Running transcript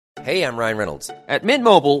Hey, I'm Ryan Reynolds. At Mint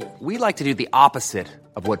Mobile, we like to do the opposite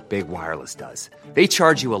of what Big Wireless does. They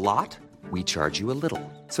charge you a lot, we charge you a little.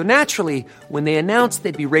 So naturally, when they announced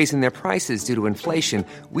they'd be raising their prices due to inflation,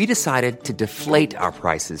 we decided to deflate our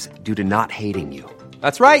prices due to not hating you.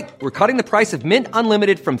 That's right. We're cutting the price of Mint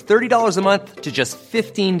Unlimited from $30 a month to just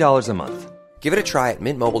 $15 a month. Give it a try at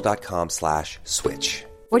mintmobile.com/switch.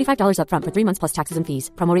 $45 up front for 3 months plus taxes and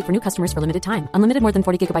fees. Promo rate for new customers for limited time. Unlimited more than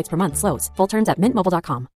 40 gigabytes per month. Slows full terms at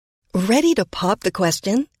mintmobile.com. Ready to pop the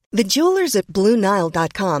question? The jewelers at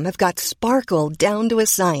BlueNile.com have got sparkle down to a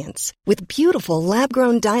science with beautiful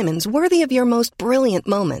lab-grown diamonds worthy of your most brilliant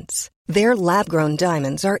moments. Their lab-grown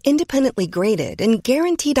diamonds are independently graded and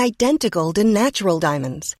guaranteed identical to natural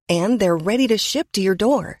diamonds, and they're ready to ship to your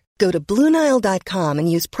door. Go to BlueNile.com and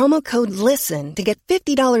use promo code LISTEN to get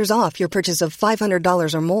 $50 off your purchase of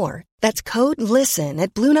 $500 or more. That's code LISTEN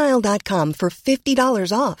at BlueNile.com for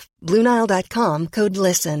 $50 off. BlueNile.com, code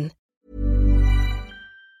LISTEN.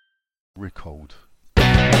 Record.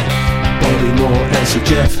 Bobby Moore and Sir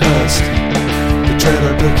Geoff Hurst, the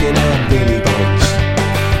Trevor Brooking and Billy Bonds,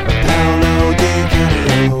 Paolo Di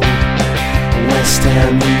Canio, West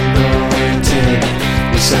Ham United.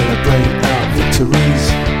 We celebrate our victories,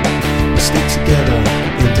 we stick together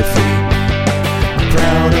in defeat. I'm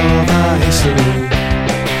proud of our history,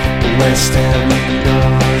 West Ham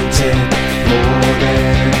United, more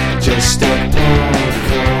than just a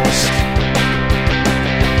podcast.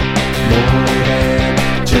 More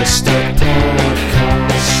than just a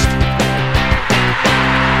podcast.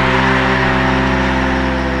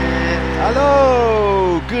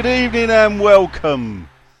 Hello, good evening and welcome.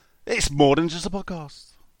 It's more than just a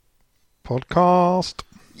podcast.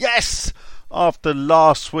 Yes! After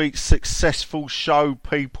last week's successful show,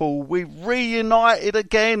 people, we've reunited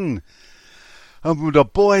again. And the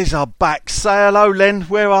boys are back. Say hello, Len.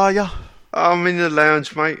 Where are you? I'm in the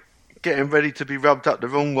lounge, mate. Getting ready to be rubbed up the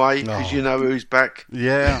wrong way because you know who's back.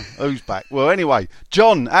 Yeah, who's back? Well, anyway,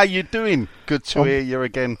 John, how you doing? Good to hear you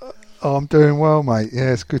again. I'm doing well, mate.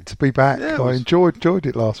 Yeah, it's good to be back. Yeah, I enjoyed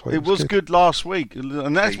it last week. It was good last week,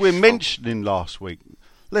 and as we're mentioning last week,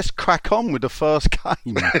 let's crack on with the first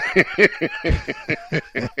game.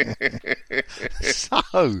 So,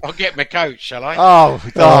 I'll get my coat, shall I? Oh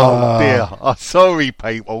dear. Oh, sorry,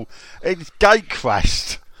 people. It's gate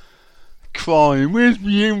crashed. Crying, where's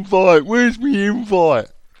me invite?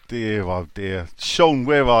 Dear, oh dear. Sean,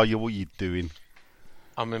 where are you? What are you doing?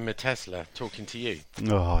 I'm in my Tesla talking to you.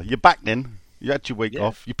 Oh, you're back then. You had your week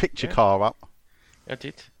off. You picked your car up. I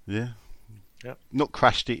did. Yeah. Yep. Not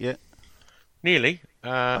crashed it yet. Nearly.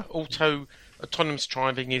 Autonomous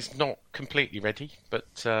driving is not completely ready, but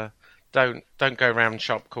don't go around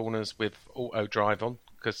sharp corners with auto drive on,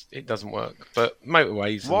 because it doesn't work. But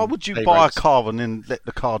motorways... Why would you buy a car and then let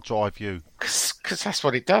the car drive you? Because that's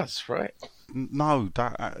what it does, right? No,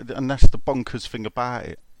 and that's the bonkers thing about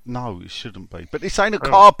it. No, it shouldn't be. But this ain't a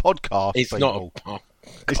car podcast, It's people. not a car.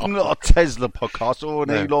 It's not a Tesla podcast or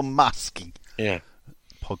an Elon Musk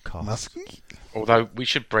podcast. Musky? Although we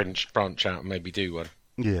should branch out and maybe do one.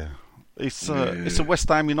 Yeah. It's a West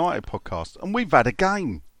Ham United podcast. And we've had a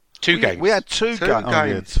game. Two games. We had two games. games. Oh,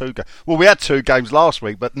 yeah, 2 games. Well, we had 2 games last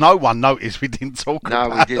week, but no one noticed we didn't talk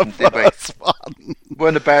about we didn't, the did we? first one.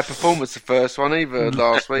 Weren't a bad performance the first one either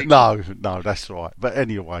last week. No, that's right. But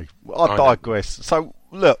anyway, I digress. So,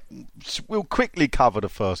 look, we'll quickly cover the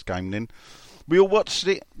first game then. We all watched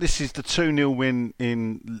it. This is the 2-0 win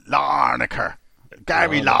in Larnaca.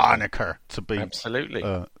 Gary Larnaca, to be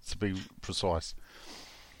precise.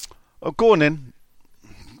 Oh, go on then.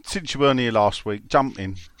 Since you weren't here last week, jump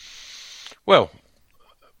in. Well,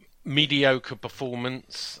 mediocre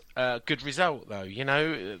performance. Good result, though. You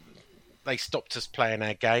know, they stopped us playing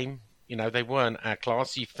our game. You know, they weren't our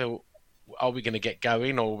class. You thought, are we going to get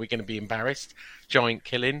going or are we going to be embarrassed? Giant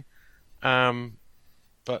killing.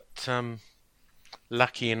 But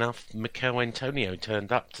lucky enough, Mikel Antonio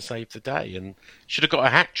turned up to save the day and should have got a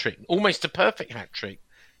hat-trick. Almost a perfect hat-trick.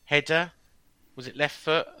 Header. Was it left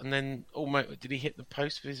foot, and then almost did he hit the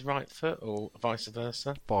post with his right foot, or vice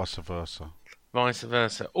versa? Vice versa.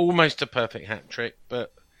 Almost a perfect hat trick,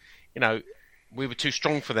 but you know we were too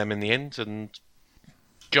strong for them in the end, and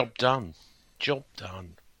job done.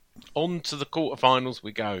 On to the quarterfinals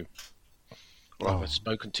we go. Well, I've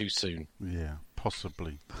spoken too soon. Yeah,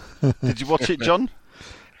 possibly. Did you watch it, John?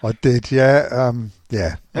 I did, yeah.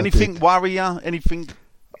 Anything worry you? Anything?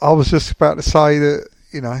 I was just about to say that,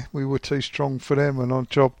 you know, we were too strong for them and our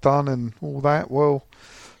job done and all that. Well,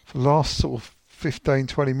 for the last sort of 15,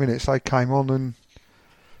 20 minutes, they came on and,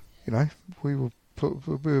 you know, we were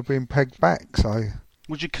being pegged back. So,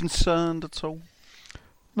 was you concerned at all?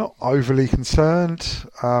 Not overly concerned.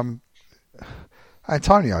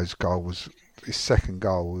 Antonio's goal was his second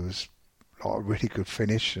goal was like a really good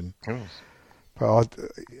finish, but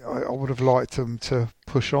I would have liked them to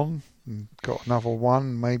push on and got another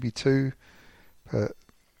one, maybe two, but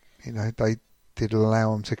they did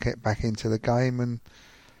allow them to get back into the game, and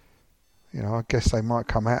I guess they might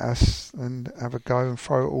come at us and have a go and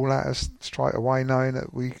throw it all at us straight away, knowing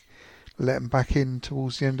that we let them back in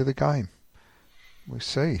towards the end of the game. We'll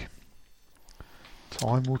see.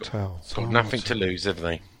 Time will tell. Got nothing to lose, have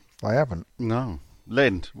they? They haven't. No.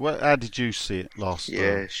 Len, how did you see it last?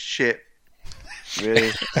 Yeah, shit.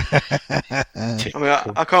 Really. I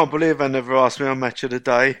mean, I can't believe they never asked me on Match of the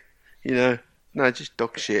Day. No, just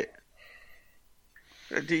dog shit.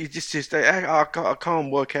 I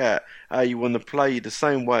can't work out how you want to play the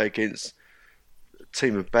same way against a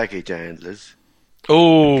team of baggage handlers.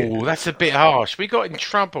 Oh, that's a bit harsh. We got in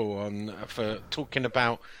trouble for talking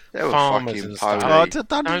about farmers and stuff.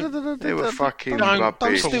 They were fucking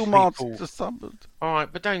rubbish. Don't steal Mark's. All right,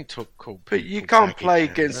 but don't call people. But you can't play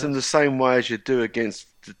against them the same way as you do against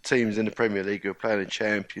the teams in the Premier League who are playing in the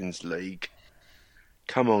Champions League.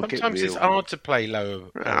 Come on, sometimes get real. It's hard to play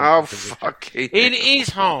lower. Oh, fucking! It is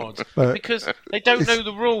hard because they don't know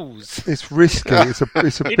the rules. It's risky.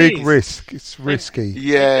 It's a big risk. It's risky.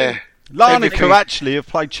 Yeah. Larnaca actually have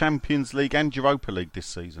played Champions League and Europa League this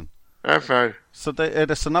season. Have they? So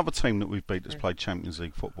that's another team that we've beat that's played Champions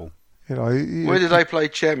League football. Where did they play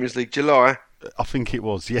Champions League? July? I think it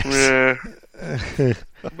was, yes. Yeah.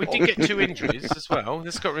 We did get 2 injuries as well.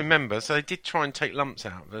 Let's got to remember. So they did try and take lumps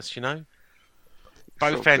out of us,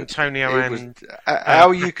 Both Antonio and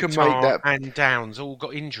how you can make that and Downs all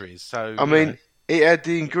got injuries. So I mean, it had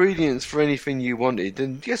the ingredients for anything you wanted,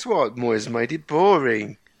 and guess what? Moyes made it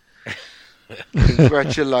boring.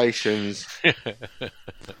 Congratulations. It'd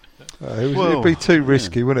be too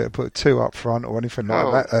risky, wouldn't it? Put 2 up front or anything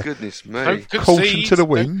like that. Goodness me! Caution to the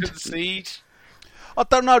wind. I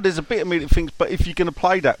don't know. There's a bit of me that thinks, but if you're going to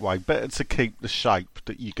play that way, better to keep the shape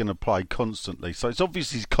that you're going to play constantly. So it's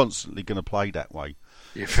obviously he's constantly going to play that way.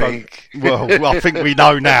 You think? Well, I think we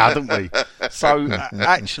know now, don't we? So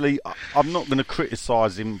actually, I'm not going to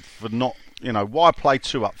criticise him for not. Why play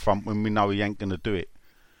 2 up front when we know he ain't going to do it?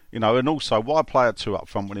 And also why play a 2 up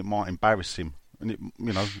front when it might embarrass him? And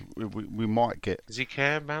we might get. Does he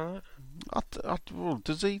care about that?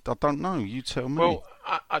 Does he? I don't know. You tell me. Well,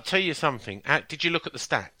 I'll tell you something. Did you look at the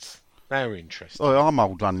stats? They were interesting. Oh, I'm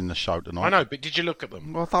old running the show tonight. I know, but did you look at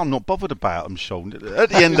them? Well, I'm not bothered about them, Sean. At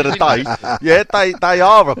the end of the day, they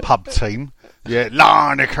are a pub team. Yeah,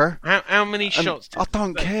 Larnaca. How many shots? I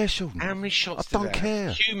don't care, Sean. How many shots? I don't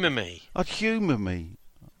care. Humour me. Humour me.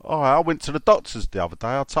 I went to the doctors the other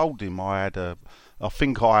day. I told him I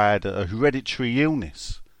think I had a hereditary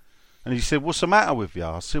illness. And he said, what's the matter with you?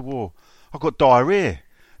 I said, well, I've got diarrhea.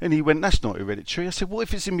 And he went, that's not hereditary. I said, what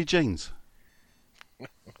if it's in my genes?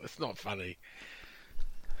 It's not funny.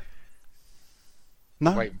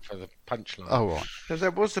 No? Waiting for the punchline. Oh, right. No,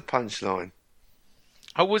 that was the punchline.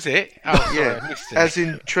 Oh, was it? Oh, sorry, yeah, I missed it. as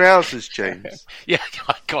in trousers, James. Yeah,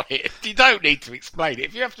 I got it. You don't need to explain it.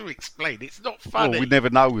 If you have to explain it, it's not funny. Well, we never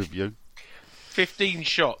know with you. 15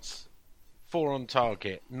 shots, 4 on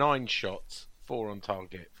target. 9 shots, 4 on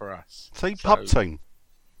target for us. See, pub team.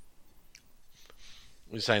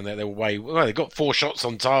 We're saying that they got 4 shots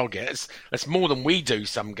on target. That's more than we do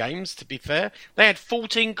some games, to be fair. They had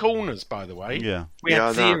 14 corners, by the way. Yeah. We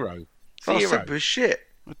had 0. That's simple as shit.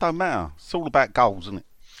 It don't matter. It's all about goals, isn't it?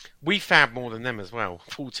 We fouled more than them as well.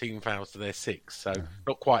 14 fouls to their 6, so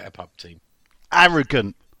not quite a pub team.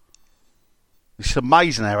 Arrogant. It's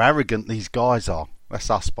amazing how arrogant these guys are.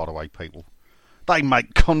 That's us, by the way, people. They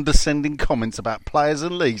make condescending comments about players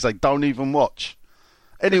and leagues they don't even watch.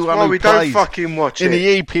 Anyone who we plays don't fucking watch in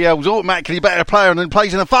the EPL is automatically a better player than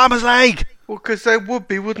plays in the Farmers League. Well, because they would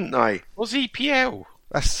be, wouldn't they? What's EPL?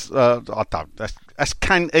 That's I don't. That's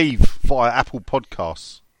Can Eve via Apple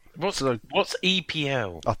Podcasts. What's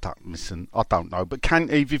EPL? I don't listen. I don't know. But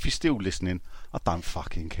Can Eve, if you're still listening, I don't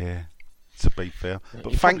fucking care. To be fair,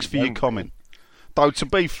 but thanks for your comment. Though to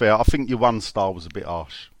be fair, I think your 1 star was a bit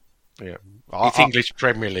harsh. Yeah. It's English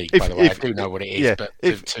Premier League, by the way. I do know what it is, yeah, but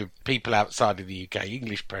to people outside of the UK,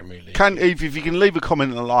 English Premier League. Can Eve, if you can leave a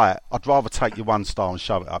comment and like it, I'd rather take your 1 star and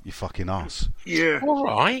shove it up your fucking ass. Yeah. All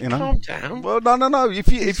right, calm down. Well, no.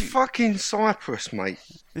 It's fucking Cyprus, mate.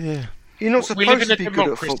 Yeah. You're not supposed to be good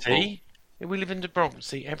at football. We live in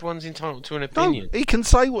democracy. Everyone's entitled to an opinion. No, he can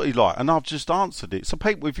say what he like, and I've just answered it. So,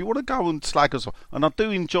 people, if you want to go and slag us off, and I do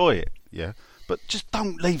enjoy it, yeah, but just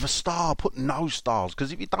don't leave a star. Put no stars,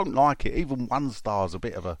 because if you don't like it, even 1 star is a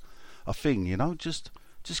bit of a thing, Just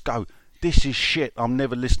go, this is shit, I'm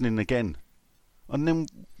never listening again. And then,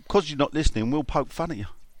 because you're not listening, we'll poke fun at you.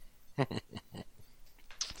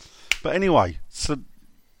 But anyway, so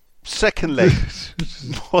second leg,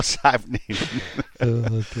 what's happening?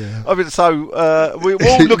 Oh, dear. I mean, so we're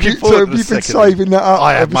all looking forward to the You've been second leg. saving that up.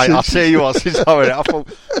 I have, ever mate. I since. tell you what, since I read it, I thought,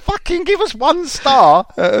 fucking give us 1 star.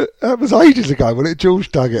 That was ages ago, wasn't it?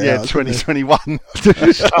 George dug it Yeah, out. didn't he? 2021.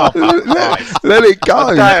 let it go.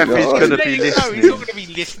 I doubt if he's you know. going to There be you go, he's listening. not going to be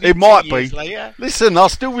listening. It might 2 be. years later. Listen, I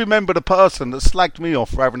still remember the person that slagged me off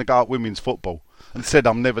for having a go at women's football and said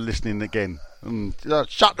I'm never listening again. And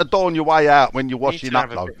shut the door on your way out when you're You need washing to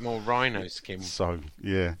have a upload. bit more rhino skin. So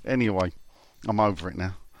yeah. Anyway, I'm over it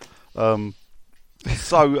now.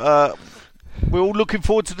 So we're all looking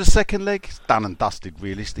forward to the second leg. It's done and dusted,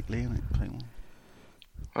 realistically, isn't it, people?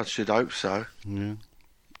 I should hope so. Yeah.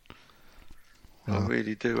 I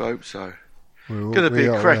really do hope so. We're Going to be we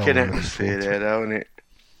a are cracking looking atmosphere forward to there, though, isn't it?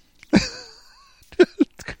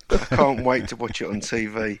 I can't wait to watch it on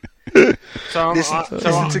TV. So, Listen to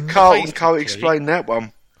Carlton Carlton can't explain that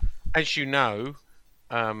one. As you know,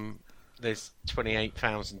 there's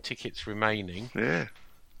 28,000 tickets remaining. Yeah.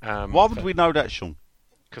 Why would we know that, Sean?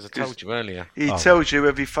 Because I told you earlier. He tells you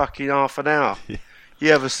every fucking half an hour.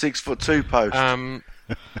 You have a 6'2" post.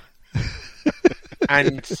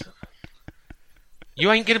 And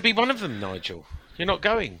you ain't going to be one of them, Nigel. You're not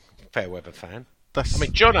going, Fairweather fan. That's, I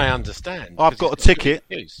mean, John, I understand. I've 'cause got it's a ticket.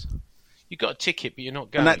 good news. You got a ticket, but you're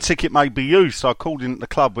not going. and that ticket may be used. So I called in at the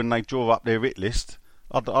club when they draw up their hit list.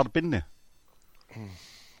 I'd have been there.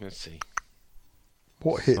 Let's see.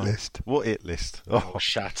 What hit list? What hit list? Oh,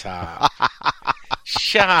 shut up.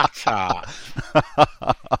 Shut up.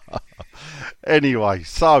 Anyway,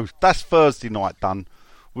 so that's Thursday night done.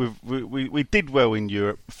 We did well in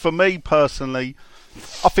Europe. For me personally,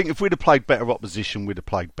 I think if we'd have played better opposition, we'd have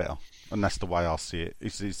played better. And that's the way I see it.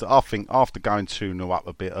 I think after going 2-0 up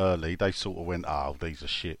a bit early, they sort of went, oh, these are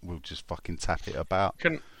shit. We'll just fucking tap it about.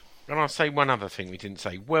 Can I say one other thing we didn't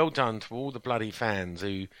say? Well done to all the bloody fans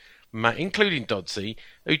who, including Dodsey,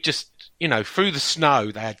 who just, through the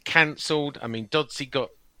snow, they had cancelled. I mean, Dodsey got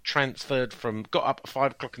up at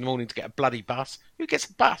 5 o'clock in the morning to get a bloody bus. Who gets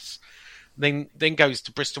a bus? Then goes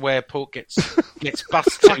to Bristol Airport, gets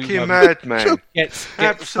bus to Fucking madman. gets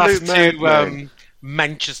Absolute bus to madman.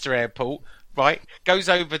 Manchester Airport, right? Goes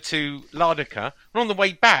over to Larnaca, and on the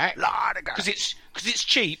way back, because it's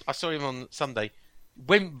cheap. I saw him on Sunday.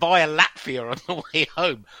 Went via Latvia on the way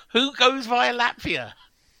home. Who goes via Latvia?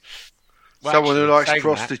 Well, Someone who actually, likes saying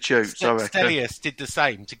prostitutes, that, I reckon. Stelios did the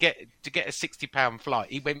same. To get a £60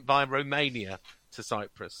 flight, he went via Romania to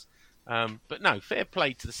Cyprus. But no, fair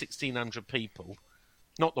play to the 1,600 people,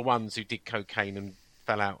 not the ones who did cocaine and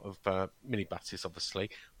fell out of minibuses,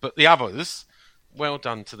 obviously, but the others. Well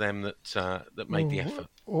done to them that made the effort.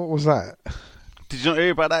 What was that? Did you not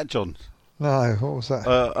hear about that, John? No, what was that?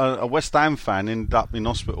 A West Ham fan ended up in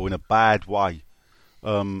hospital in a bad way.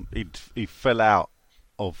 He fell out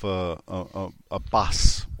of a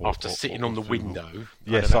bus After sitting on the window.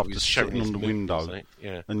 Yes, I don't know, after he was showing sitting his on the mood, window. wasn't it?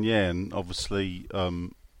 Yeah. And obviously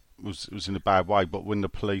was in a bad way. But when I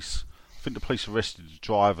think the police arrested the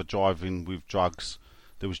driver driving with drugs.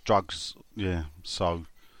 There was drugs. Yeah, so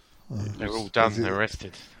They're all done. They're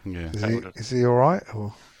arrested. yeah. Is he all right?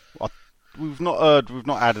 Or? We've not had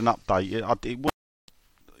an update.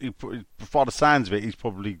 By the sounds of it, he's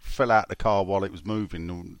probably fell out the car while it was moving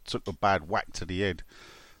and took a bad whack to the head.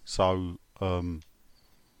 So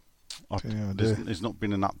there's not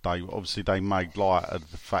been an update. Obviously, they made light of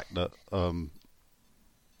the fact that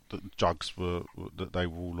that drugs that they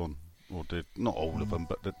were all on, or not all of them,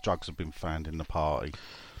 but that drugs have been found in the party.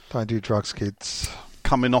 Don't do drugs, kids.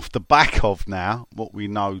 Coming off the back of now what we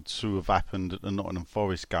know to have happened at the Nottingham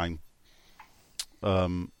Forest game,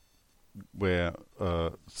 where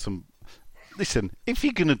listen, if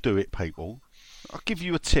you're gonna do it, people, I'll give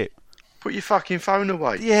you a tip. Put your fucking phone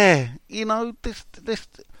away. Yeah, this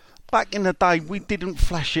back in the day we didn't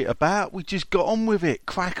flash it about. We just got on with it.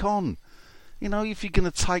 Crack on. If you're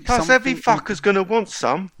gonna take Plus, something, every fucker's going to want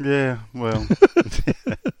some. Yeah, well,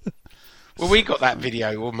 Well, we got that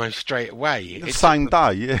video almost straight away. the same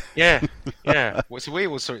day. Yeah. Yeah. Well, so we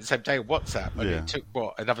all saw it the same day on WhatsApp, and Yeah. it took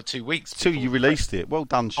another 2 weeks. Till before- you released it. Well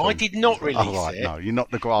done, Sean. I did not release Oh, right, it. no, you're not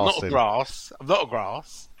the grass. Not a then. grass. I'm not a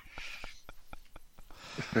grass.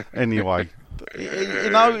 Anyway,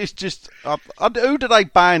 it's just who do they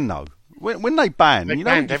ban though? When they ban, They you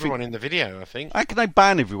banned think- everyone in the video, I think. How can they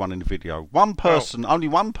ban everyone in the video? One person, only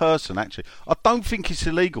one person actually. I don't think it's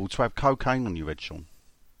illegal to have cocaine on your head, Sean.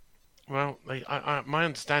 Well, my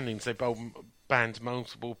understanding is they both banned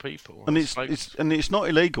multiple people. And it's not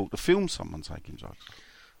illegal to film someone taking drugs.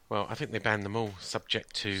 Well, I think they banned them all,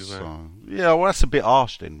 subject to... yeah, well, that's a bit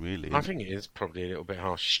harsh then, really. I think it is probably a little bit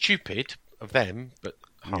harsh. Stupid of them, but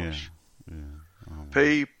harsh. Yeah.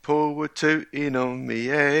 People were tooting on me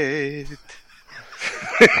head.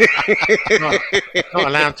 not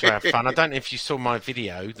allowed to have fun. I don't know if you saw my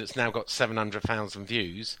video that's now got 700,000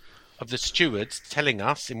 views of the stewards telling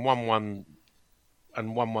us in 1-1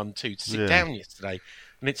 and 1-1-2 to sit down yesterday.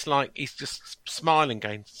 And it's like he's just smiling,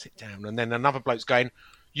 going, sit down. And then another bloke's going,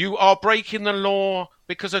 you are breaking the law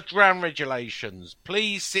because of ground regulations.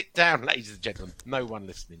 Please sit down, ladies and gentlemen. No one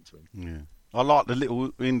listening to him. Yeah, I like the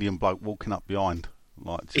little Indian bloke walking up behind.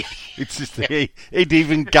 Like, it's just he'd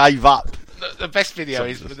even gave up. The best video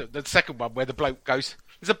is the second one where the bloke goes,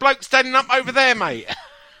 "There's a bloke standing up over there, mate."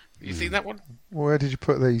 You seen that one? Where did you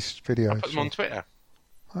put these videos? I put them on Twitter.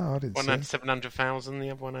 Oh, I didn't One see. had 700,000.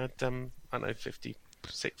 The other one had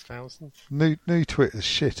 56,000. New Twitter's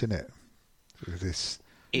shit, isn't it? With this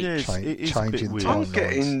It's a bit changing weird. I'm timelines.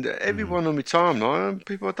 getting everyone on my timeline,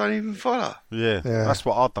 people I don't even follow. Yeah, that's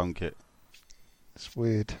what I don't get. It's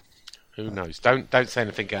weird. Who knows? Don't say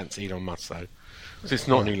anything against Elon Musk though. 'Cause it's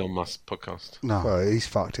not an Elon Musk podcast. No. Well, he's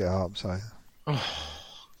fucked it up, so.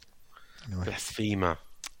 Anyway. Blasphemer.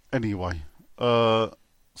 Anyway,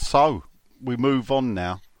 so we move on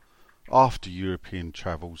now, after European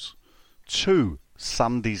travels, to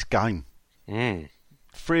Sunday's game.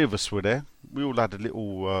 3 of us were there. We all had a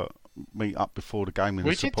little meet up before the game in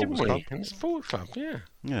the supporters club. In the supporters club, yeah.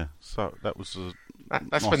 Yeah, so that was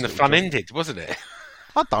That's nice when the little fun job. ended, wasn't it?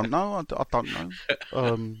 I don't know. I don't know.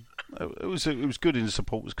 It was good in the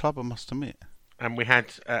supporters club, I must admit. And we had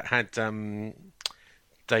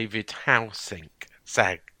David Howsink.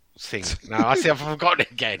 No, I see. I've forgotten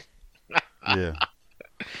it again. Yeah.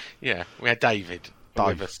 Yeah, we had David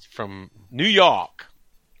Dave. with us from New York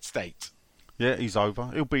State. Yeah, he's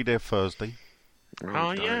over. He'll be there Thursday.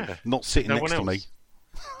 Oh, yeah. Not sitting No next one to me. else?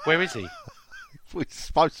 Where is he? He's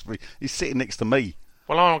supposed to be. He's sitting next to me.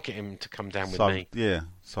 Well, I'll get him to come down with me. Yeah,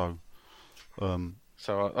 so...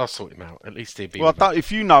 So I'll sort him out. At least he'll be well, with us.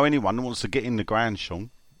 if you know anyone who wants to get in the ground,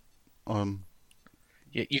 Sean...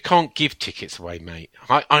 Yeah, you can't give tickets away, mate.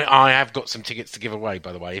 I have got some tickets to give away,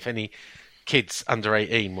 by the way. If any kids under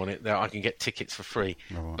 18 want it, I can get tickets for free.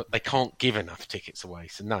 Right. But they can't give enough tickets away,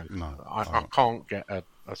 so no. I right. can't get a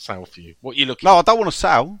sale for you. What are you looking No, I don't want to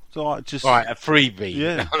sell. So I just... Right, a freebie.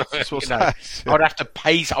 Yeah, that's what's You know, that. I'd have to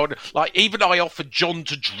pay. Even I offered John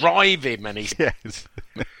to drive him, and he. Yes.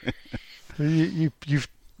 You've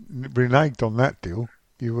reneged on that deal.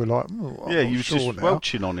 You were like, I'm Yeah, not you were sure just now.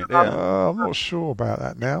 welching on it there. I'm not sure about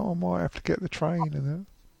that now. I might have to get the train and then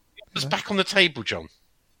It's back on the table, John.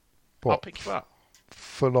 I'll what, pick you up.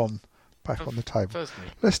 full on back on the table. Thursday.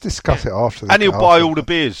 Let's discuss it after. And he'll buy all the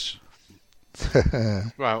beers.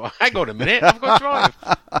 Right, well, hang on a minute. I've got to drive.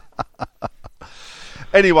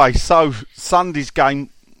 Anyway, so Sunday's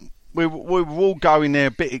game, we were all going there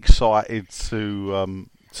a bit excited to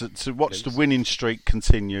watch the winning streak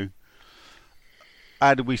continue.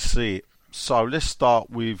 How do we see it? So let's start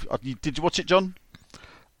with... did you watch it, John?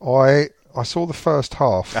 I saw the first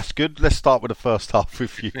half. That's good. Let's start with the first half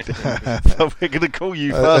with you. So we're going to call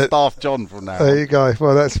you first half John from now There on. you go.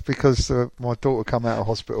 Well, that's because my daughter come out of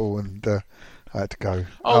hospital and I had to go.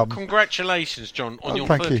 Oh, congratulations, John, on your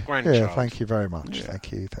thank first you. grandchild. Yeah, thank you very much.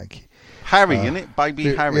 Thank you. Harry, innit?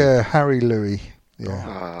 Baby Harry. Yeah, Harry Louis.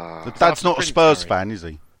 Yeah. The dad's not a Prince Spurs Harry. fan, is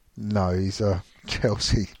he? No, he's a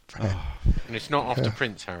Chelsea fan. And it's not after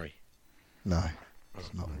Prince Harry. No,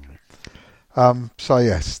 it's not. So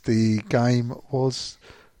yes, the game was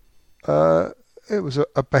it was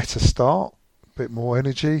a better start, a bit more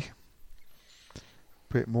energy, a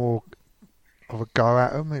bit more of a go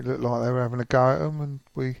at them. It looked like they were having a go at them, and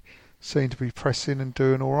we seemed to be pressing and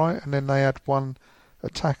doing all right. And then they had one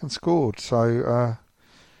attack and scored, so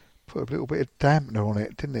put a little bit of dampener on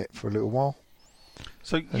it, didn't it, for a little while?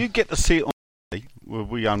 So you get to see it on TV, where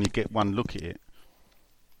we only get one look at it.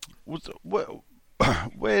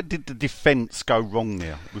 Where did the defence go wrong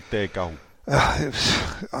there with their goal?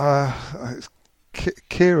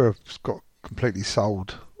 Kira's got completely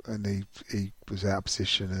sold, and he was out of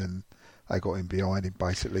position, and they got him behind him.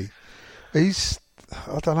 Basically, I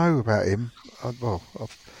don't know about him.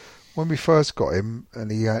 When we first got him,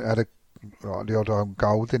 and he had the odd own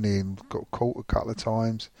goal, didn't he? And got caught a couple of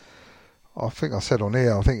times. I think I said on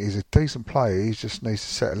here, I think he's a decent player. He just needs to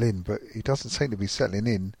settle in, but he doesn't seem to be settling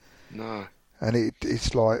in. No. And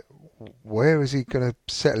it's like, where is he going to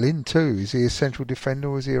settle into? Is he a central defender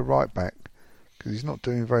or is he a right back? Because he's not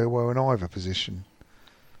doing very well in either position.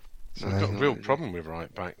 So, I've got a real problem with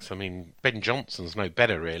right backs. I mean, Ben Johnson's no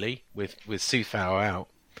better, really, with Sufau out.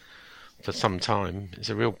 for some time is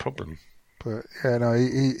a real problem. But yeah, no,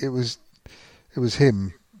 it was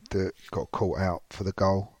him that got caught out for the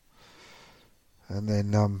goal, and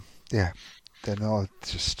then then I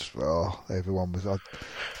just everyone was.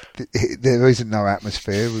 There isn't no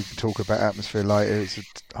atmosphere. We can talk about atmosphere later. It's a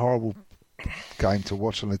horrible game to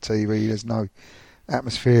watch on the TV. There's no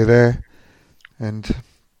atmosphere there, and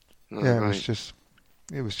it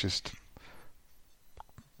was just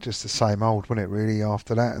the same old, wasn't it? Really,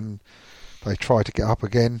 after that, and they tried to get up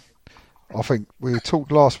again. I think we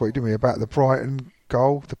talked last week, didn't we, about the Brighton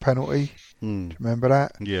goal, the penalty. Do you remember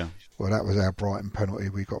that? Yeah. Well, that was our Brighton penalty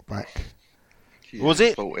we got back. Yeah, was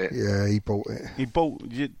it? Bought it? Yeah, he bought it. He bought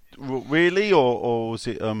it really, or was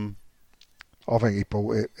it? I think he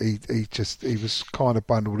bought it. He was kind of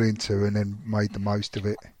bundled into and then made the most of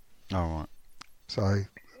it. All right. So,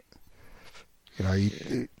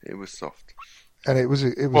 it was soft. And it was.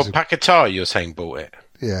 Paquetá, you're saying, bought it?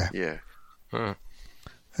 Yeah. Yeah. Huh.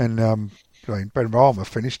 And Benrahma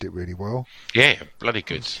finished it really well. Yeah, bloody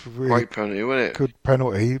good. Really great penalty, wasn't it? Good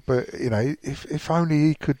penalty, but if only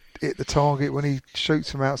he could hit the target when he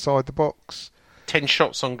shoots from outside the box. 10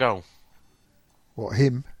 shots on goal. What,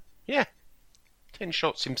 him? Yeah, 10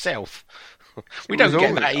 shots himself. We don't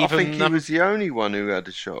get that even. I think he was the only one who had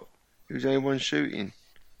a shot. He was the only one shooting.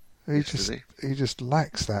 He just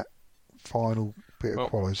lacks that final bit of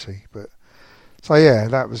quality. But so yeah,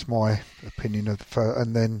 that was my opinion of the first.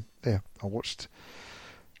 And then I watched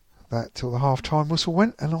that till the half-time whistle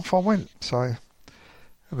went, and off I went. So,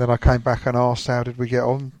 and then I came back and asked, how did we get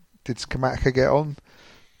on? Did Scamacca get on?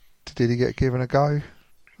 Did he get given a go?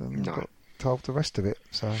 And got told the rest of it.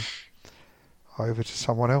 So over to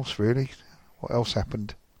someone else, really. What else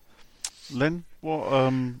happened? Len,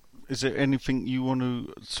 what is there anything you want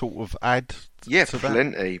to sort of add? Yeah, to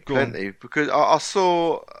plenty. On. Because I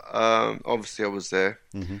saw. Obviously, I was there,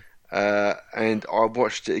 and I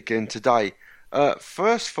watched it again today.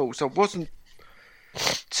 First thoughts, I wasn't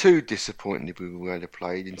too disappointed with the way they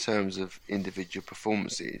played in terms of individual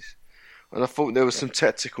performances, and I thought there was some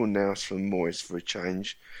tactical nous from Moyes for a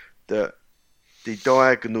change. That the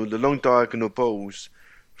long diagonal balls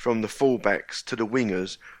from the fullbacks to the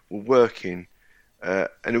wingers were working, and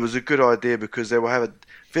it was a good idea because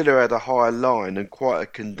Villa had a higher line and quite a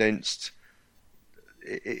condensed.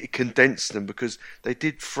 It condensed them because they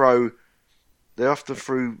often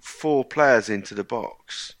threw 4 players into the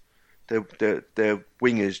box. Their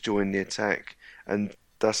wingers joined the attack, and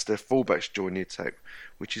thus their fullbacks joined the attack,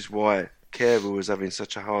 which is why Kehrer was having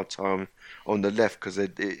such a hard time on the left because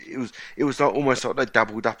it was almost like they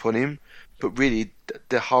doubled up on him, but really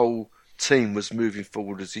the whole team was moving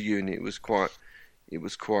forward as a unit. It was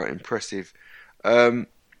quite impressive. But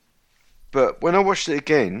when I watched it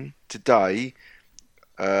again today,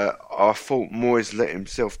 I thought Moyes let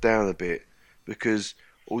himself down a bit because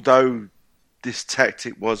although this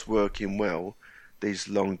tactic was working well, these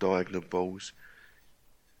long diagonal balls,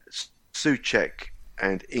 Souček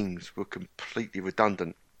and Ings were completely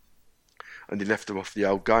redundant, and he left them off the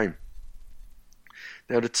old game.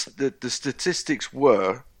 Now the statistics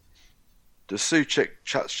were the Souček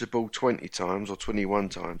touched the ball 20 times or 21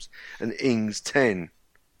 times, and Ings 10.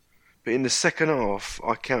 But in the second half,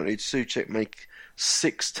 I counted Souček make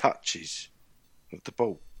 6 touches of the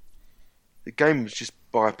ball. The game was just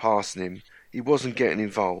bypassing him. He wasn't getting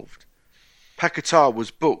involved. Paquetá was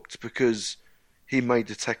booked because he made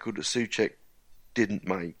the tackle that Souček didn't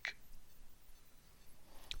make.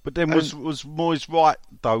 But then was Moyes right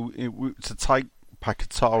though to take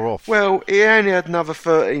Paquetá off? Well, he only had another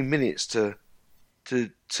 13 minutes to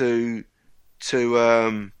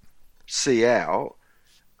see out.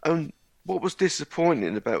 And what was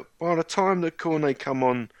disappointing about, by the time that Cornet come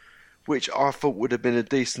on, which I thought would have been a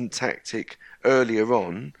decent tactic earlier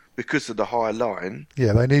on because of the high line.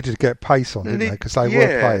 Yeah, they needed to get pace on, didn't they? Because they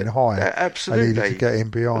were playing high. Absolutely. They needed to get in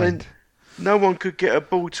behind. No one could get a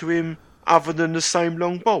ball to him other than the same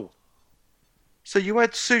long ball. So you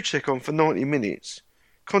had Souček on for 90 minutes,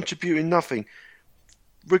 contributing nothing.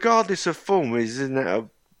 Regardless of form, he's in that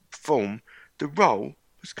form, the role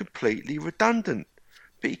was completely redundant.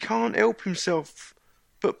 But he can't help himself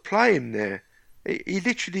but play him there. He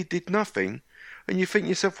literally did nothing. And you think to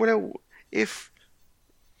yourself, well, if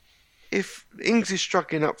Ings is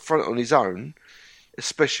struggling up front on his own,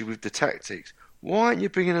 especially with the tactics, why aren't you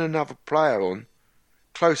bringing another player on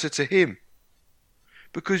closer to him?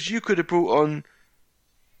 Because you could have brought on,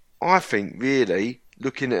 I think, really,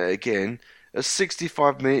 looking at it again, at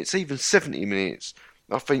 65 minutes, even 70 minutes,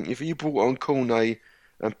 I think if you brought on Cornet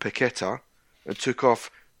and Paquetá and took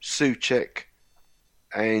off Souček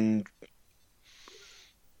and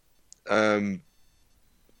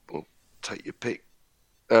take your pick.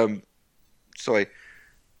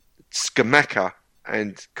 Scamacca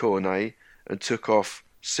and Cornet, and took off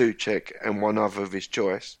Souček and one other of his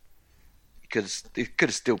choice. It could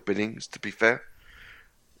have still been Ings, to be fair.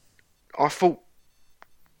 I thought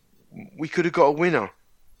we could have got a winner.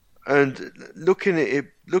 And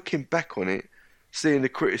looking back on it, seeing the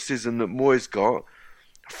criticism that Moyes got,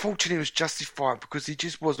 unfortunately it was justified because he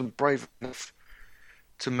just wasn't brave enough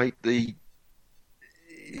to make the...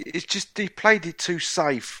 It's just he played it too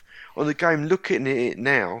safe on the game. Looking at it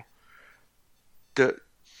now, that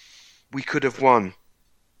we could have won,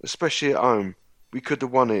 especially at home. We could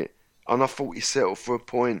have won it, and I thought he settled for a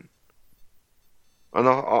point, and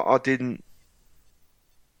I didn't.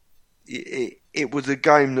 It was a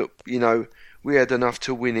game that, you know, we had enough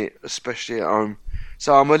to win it, especially at home.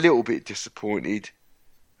 So I'm a little bit disappointed.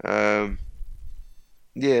 Yeah,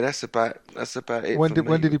 that's about it. When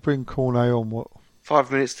did he bring Cornet on? What?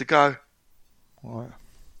 5 minutes to go. Right.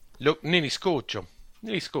 Look, nearly scored, John.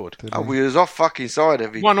 Nearly scored. We was off fucking side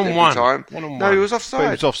every one on one time. No, he was offside. But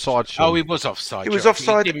he was offside, Sean. Oh, he was offside. He was John.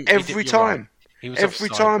 offside every time. He was every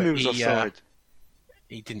offside, time he but was offside.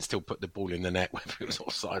 He didn't still put the ball in the net, whether it was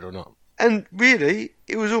offside or not. And really,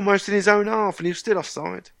 it was almost in his own half, and he was still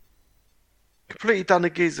offside. Completely done the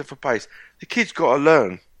geezer for pace. The kid's got to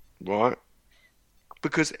learn, right?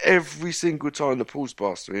 Because every single time the ball's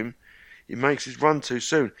passed to him, he makes his run too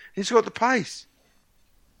soon. He's got the pace.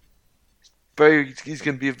 He's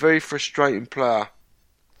going to be a very frustrating player.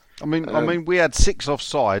 I mean, we had 6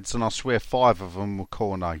 offsides, and I swear 5 of them were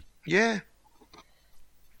Cornet. Yeah.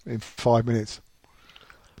 In 5 minutes.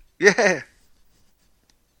 Yeah.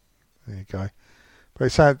 There you go. But it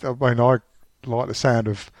sounds, I mean, I like the sound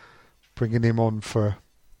of bringing him on for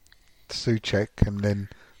Souček and then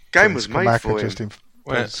game was made for him.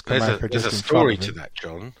 There's a story to that,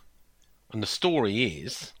 John. And the story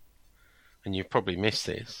is, and you've probably missed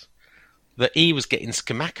this, that he was getting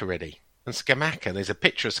Scamacca ready. And Scamacca, there's a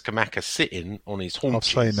picture of Scamacca sitting on his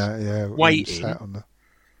haunches. I've seen that, yeah. Waiting.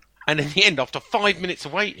 And in the end, after 5 minutes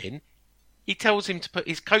of waiting, he tells him to put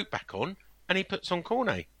his coat back on, and he puts on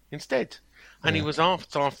Cornet instead. And he was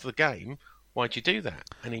asked after the game, why'd you do that?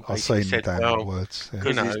 And he basically said, well, words, yeah.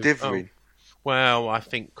 Because he's different. Well, I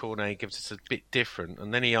think Cornet gives us a bit different.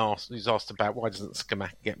 And then he was asked about why doesn't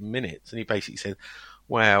Scamacca get minutes? And he basically said,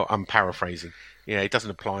 well, I'm paraphrasing. He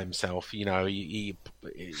doesn't apply himself. You know, he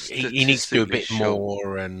needs to do a bit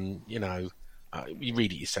more, and you know, you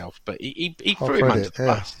read it yourself. But he threw him under the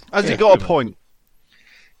bus. Has he got a point?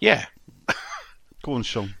 Yeah. Go on,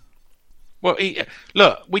 Sean. Well,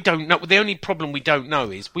 look, we don't know. The only problem we don't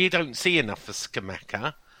know is we don't see enough of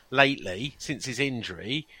Scamacca lately since his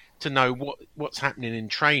injury to know what's happening in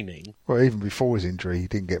training. Well, even before his injury, he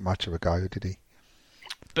didn't get much of a go, did he?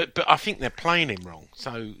 But I think they're playing him wrong.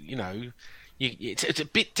 So, you know, it's a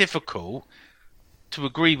bit difficult to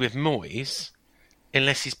agree with Moyes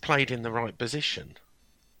unless he's played in the right position.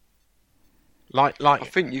 Like I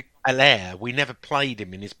think Allaire, we never played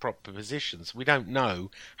him in his proper positions. We don't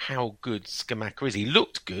know how good Scamacca is. He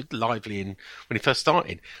looked good, lively when he first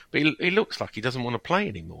started, but he looks like he doesn't want to play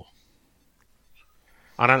anymore.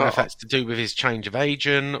 I don't know if that's to do with his change of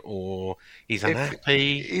agent or he's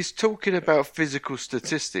unhappy. He's talking about physical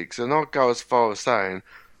statistics, and I'll go as far as saying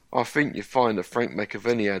I think you find that Frank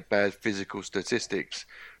McAvenny had bad physical statistics,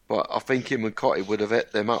 but I think him and Cotty would have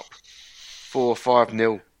ate them up 4 or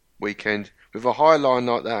 5-0 weekend. With a high line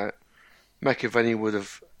like that, McAvenny would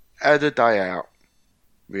have had a day out,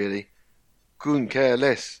 really. Couldn't care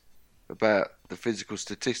less about the physical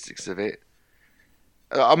statistics of it.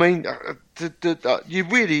 I mean, you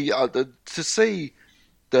really to see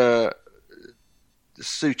the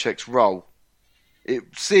Souček's role,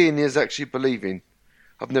 seeing is actually believing.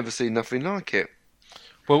 I've never seen nothing like it.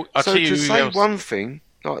 Well, so to say one thing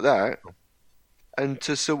like that, and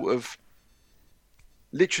to sort of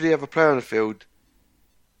literally have a player on the field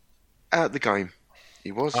out the game,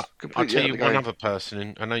 he was completely I'll tell out you of the game. one other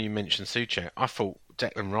person. I know you mentioned Souček. I thought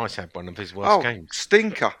Declan Rice had one of his worst games.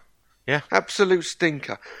 Stinker. Yeah. Absolute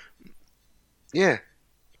stinker. Yeah.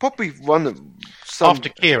 Probably one of after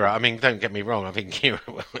Kira. I mean, don't get me wrong. I think Kira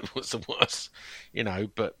was the worst, you know.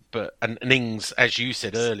 But Ings, as you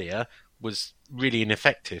said earlier, was really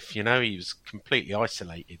ineffective. You know, he was completely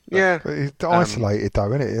isolated. But he's isolated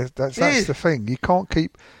though, isn't it? That's the thing. You can't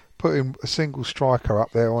keep putting a single striker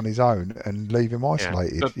up there on his own and leave him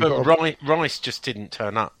isolated. Yeah. But Rice just didn't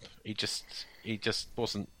turn up. He just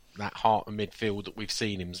wasn't that heart of midfield that we've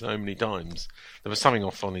seen him so many times. There was something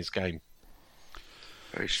off on his game.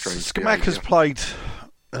 Very strange. Scamacca's played.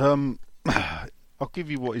 I'll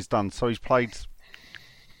give you what he's done. So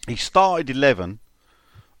he started 11,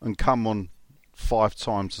 and come on 5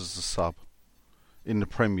 times as a sub in the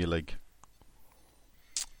Premier League.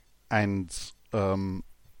 And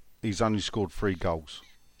he's only scored 3 goals.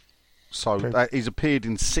 So he's appeared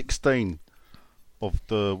in 16 of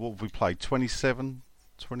the, what have we played, 27,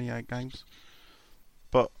 28 games?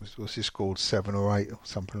 But was he scored 7 or 8 or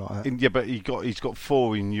something like that? But he's got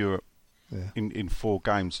 4 in Europe in 4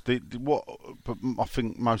 games. But I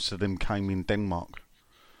think most of them came in Denmark.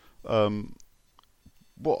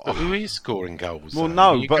 But who is scoring goals? Well, though?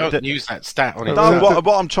 no, you but can't use that stat on it. No,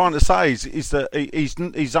 what I'm trying to say is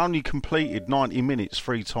that he's only completed 90 minutes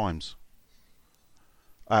 3 times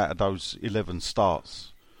out of those 11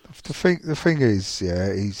 starts. The thing is,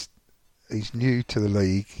 he's new to the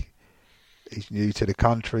league. He's new to the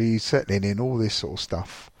country. He's settling in, all this sort of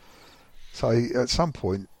stuff. So at some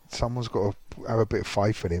point, someone's got to have a bit of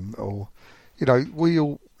faith in him. Or,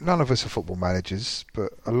 none of us are football managers,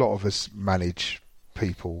 but a lot of us manage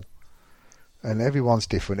people, and everyone's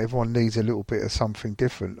different. Everyone needs a little bit of something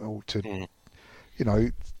different, or to,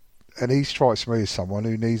 And he strikes me as someone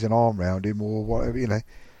who needs an arm round him or whatever,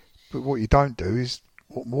 But what you don't do is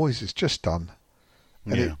what Moyes has just done,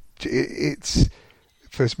 and it's.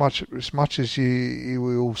 For as much as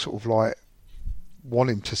you all sort of like want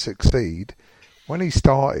him to succeed, when he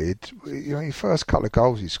started, his first couple of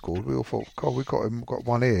goals he scored, we all thought, God, we got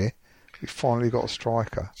one here. We finally got a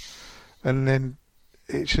striker, and then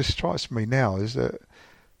it just strikes me now is that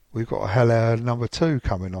we've got a hell number 2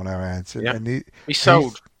 coming on our hands, and he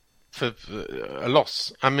sold for a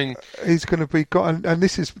loss. I mean, he's going to be got, and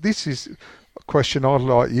this is a question I'd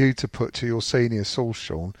like you to put to your senior source,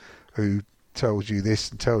 Sean, who tells you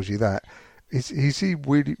this and tells you that. Is he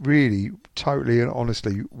really, really, totally and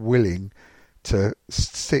honestly willing to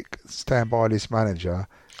stand by this manager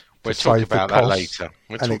We'll to talk save about the that costs later.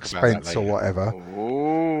 and expense or whatever?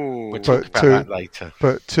 We'll talk about that later.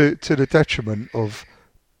 But to the detriment of...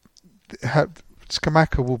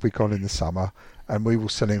 Scamacca will be gone in the summer, and we will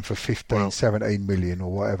sell him for 17 million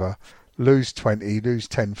or whatever. Lose 20, lose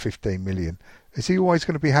 10, 15 million. Is he always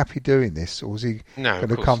going to be happy doing this, or is he going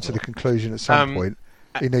to come to the conclusion at some point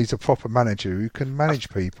he needs a proper manager who can manage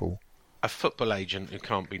people? A football agent who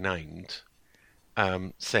can't be named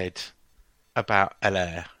said about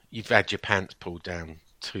Allaire, you've had your pants pulled down,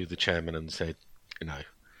 to the chairman, and said,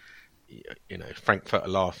 Frankfurt are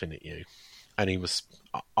laughing at you. And he was,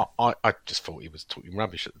 I just thought he was talking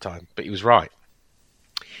rubbish at the time, but he was right.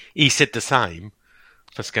 He said the same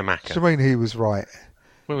for Scamacca. So I mean he was right.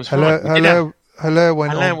 Well, was Haller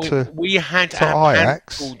went on to we had to our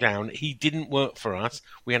Ajax. pants pulled down. He didn't work for us.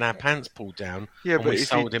 We had our pants pulled down. Yeah, and but we if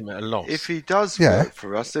sold him at a loss. If he does work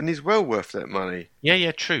for us, then he's well worth that money.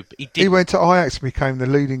 Yeah, true. But he went to Ajax and became the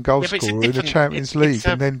leading goal but it's a scorer in the different- Champions League,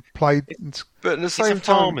 and then played. But at the It's same a time,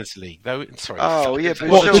 Farmers League, though. Sorry. Oh, yeah, but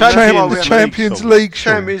What, Sean, the that's why Champions, we the have Champions League,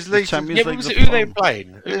 Sean. Champions League, Yeah, but who are they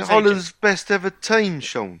playing? Who was Holland's best ever team,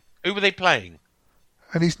 Sean. Who were they playing?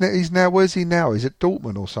 And he's now, where's he now? He's at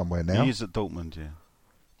Dortmund or somewhere now. He is at Dortmund, yeah.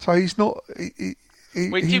 So he's not. Well,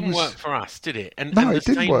 it didn't work for us, did it? No, it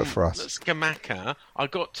didn't work for us. Scamacca, I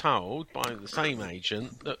got told by the same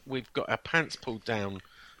agent that we've got our pants pulled down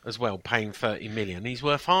as well, paying 30 million. He's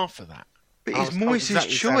worth half of that. But it's Moyes'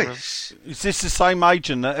 choice. Is this the same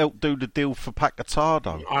agent that helped do the deal for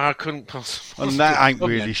Paquetá? I couldn't possibly. And that ain't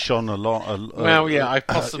really shone a lot. Well, yeah, I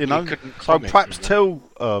possibly couldn't So comment perhaps on that.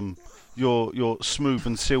 tell your smooth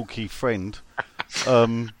and silky friend,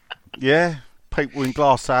 people in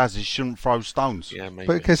glass houses shouldn't throw stones. Yeah, maybe.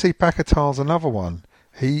 But because Paquetá's another one.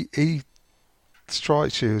 He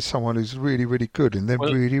strikes you as someone who's really, really good and then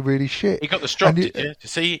really, really shit. He got the strop, And did you?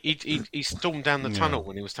 See, he stormed down the tunnel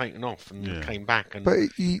when he was taken off and came back. And But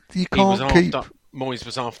you he can't was keep. Moyes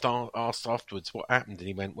was asked afterwards what happened, and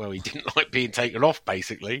he went, "Well, he didn't like being taken off,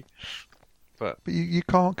 basically." But You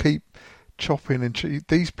can't keep chopping and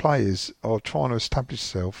these players are trying to establish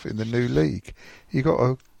themselves in the new league. You got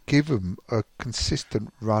to give them a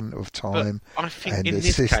consistent run of time. I think and in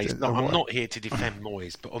this assist case, and I'm what- not here to defend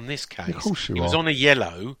Moyes, but on this case, Of course you he was are. on a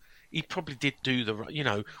yellow. He probably did do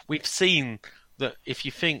the. We've seen that if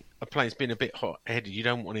you think a player's been a bit hot-headed, you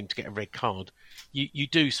don't want him to get a red card. You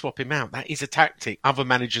do swap him out. That is a tactic other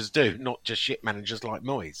managers do, not just shit managers like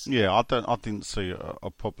Moyes. Yeah, I didn't see a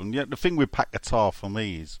problem. Yeah, the thing with Paquetá for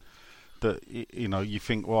me is that you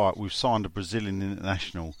think, right, we've signed a Brazilian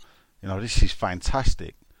international. This is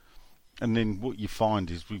fantastic. And then what you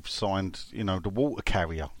find is we've signed, the water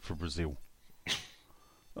carrier for Brazil.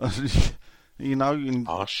 Harsh.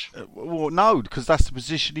 Well, no, because that's the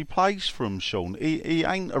position he plays from, Sean. He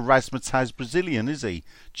ain't a Razzmatazz Brazilian, is he?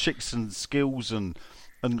 Tricks and skills and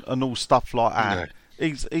all stuff like that.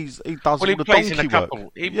 he does Well, all he the plays in donkey a couple.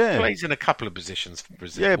 work. He Yeah. plays in a couple of positions for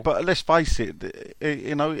Brazil. Yeah, but let's face it,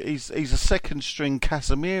 you know, he's a second string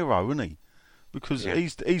Casemiro, isn't he? Because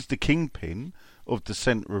he's the kingpin of the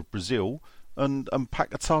centre of Brazil, and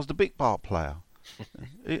Paquetá's the big bar player.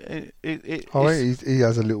 He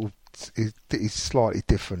has a little. He's slightly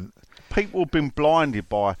different. People have been blinded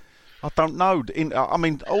by, I don't know. I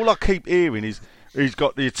mean, all I keep hearing is he's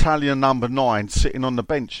got the Italian number 9 sitting on the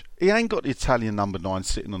bench. He ain't got the Italian number 9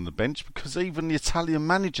 sitting on the bench because even the Italian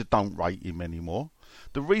manager don't rate him anymore.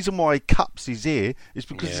 The reason why he cups his ear is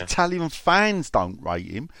because Italian fans don't rate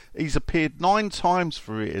him. He's appeared 9 times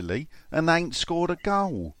for Italy and ain't scored a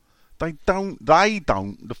goal. They don't.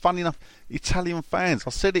 The funny enough, Italian fans. I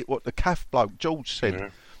said it. What the CAF bloke George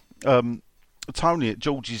said. Tony at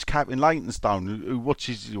George's cap in Leytonstone, who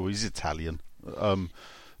watches. Or he's Italian.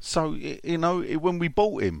 So you know, when we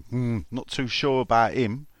bought him, not too sure about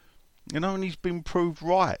him. You know, and he's been proved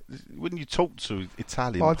right. When you talk to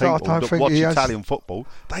Italian people that watch Italian football,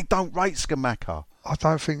 they don't rate Scamacca. I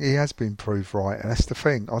don't think he has been proved right, and that's the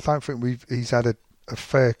thing. I don't think he's had a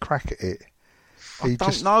fair crack at it. I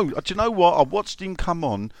don't know. Do you know what? I watched him come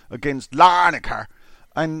on against Larnaca,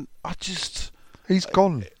 and I just... He's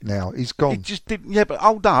gone now. He's gone. He just didn't... Yeah, but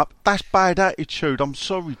hold up. That's bad attitude. I'm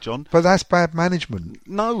sorry, John. But that's bad management.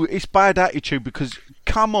 No, it's bad attitude because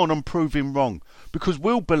come on and prove him wrong. Because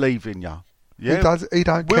we'll believe in you. Yeah? He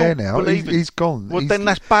don't care now. He's gone. Well, then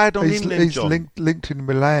that's bad on him then, John. He's linked in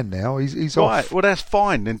Milan now. He's right, off. Well, that's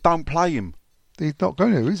fine. Then don't play him. He's not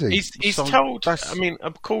going to, is he? He's told... I mean,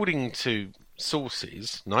 according to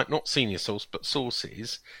sources, not senior source, but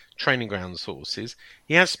sources, training ground sources,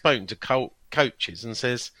 he has spoken to coaches and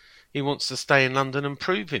says he wants to stay in London and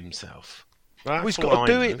prove himself. Well, he's got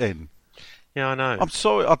to do it then. Yeah, I know. I'm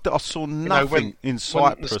sorry, I saw nothing in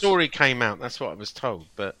Cyprus. When the story came out, that's what I was told,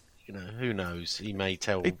 but you know, who knows? He may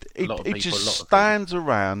tell a lot of people. He just stands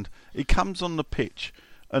around. He comes on the pitch,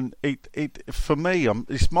 and for me,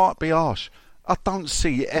 this might be harsh. I don't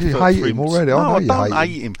see effort. You hate him already. No, I don't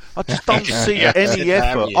hate him. I just don't see any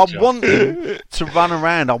effort. I want him to run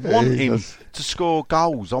around. I want him to score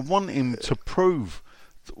goals. I want him to prove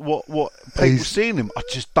what people see in him. I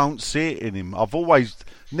just don't see it in him. I've always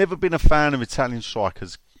never been a fan of Italian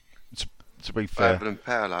strikers, to be fair. Other than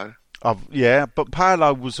Paolo. Yeah, but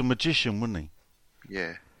Paolo was a magician, wasn't he?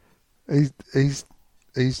 Yeah.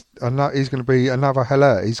 He's going to be another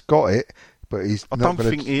Haller. He's got it, but he's not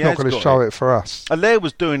going to show it for us. Haller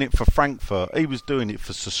was doing it for Frankfurt. He was doing it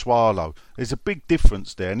for Sassuolo. There's a big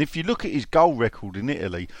difference there. And if you look at his goal record in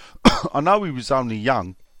Italy, I know he was only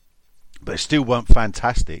young, but it still weren't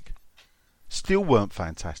fantastic.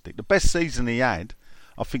 The best season he had,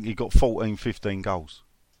 I think he got 14, 15 goals.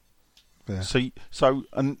 Yeah. So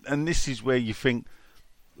this is where you think,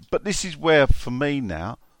 but this is where for me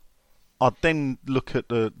now, I then look at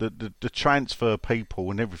the transfer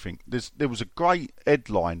people and everything. There was a great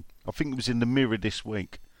headline, I think it was in the Mirror this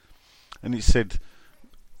week, and it said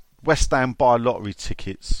West Ham buy lottery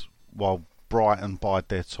tickets while Brighton bide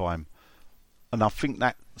their time. And I think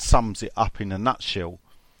that sums it up in a nutshell,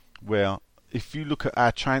 where if you look at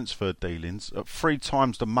our transfer dealings, at 3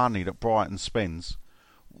 times the money that Brighton spends,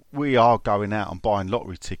 we are going out and buying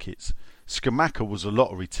lottery tickets. Scamacca was a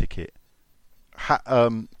lottery ticket.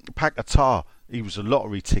 Paquetá, he was a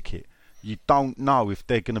lottery ticket. You don't know if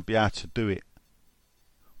they're going to be able to do it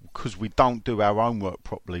because we don't do our own work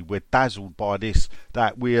properly. We're dazzled by this,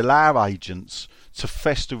 that we allow agents to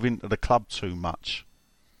fester into the club too much.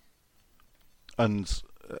 And,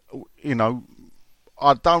 you know,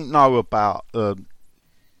 I don't know about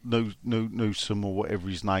Newsom or whatever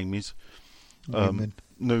his name is.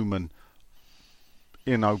 Newman.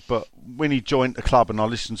 You know, but when he joined the club, and I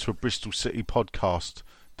listened to a Bristol City podcast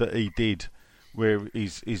that he did, where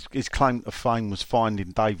his claim to fame was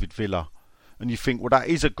finding David Villa, and you think, well, that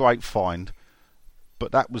is a great find,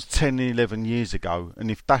 but that was 10, 11 years ago,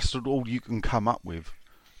 and if that's all you can come up with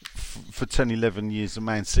for 10, 11 years of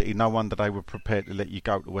Man City, no wonder they were prepared to let you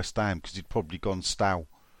go to West Ham, because he'd probably gone stale.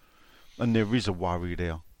 And there is a worry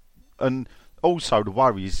there. And also the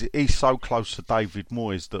worry is that he's so close to David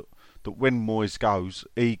Moyes that when Moyes goes,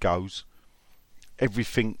 he goes,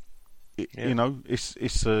 everything, you know,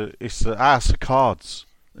 it's a house of cards,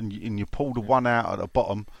 and you pull the one out at the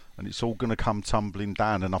bottom, and it's all going to come tumbling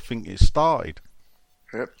down. And I think it started.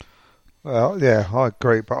 Yep. Well, yeah, I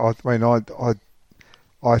agree, but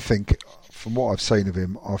I think from what I've seen of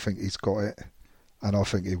him, I think he's got it, and I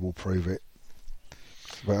think he will prove it.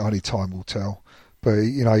 But only time will tell. But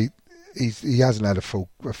you know, he hasn't had a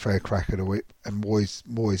fair crack at the whip, and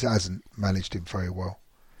Moyes hasn't managed him very well.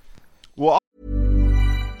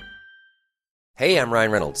 Hey, I'm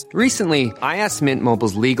Ryan Reynolds. Recently, I asked Mint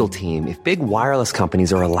Mobile's legal team if big wireless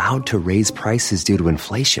companies are allowed to raise prices due to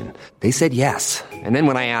inflation. They said yes. And then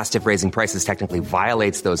when I asked if raising prices technically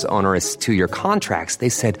violates those onerous 2-year contracts, they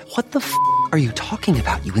said, "What the f*** are you talking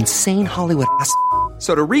about, you insane Hollywood ass?"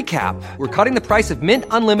 So to recap, we're cutting the price of Mint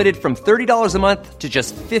Unlimited from $30 a month to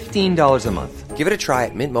just $15 a month. Give it a try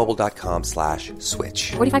at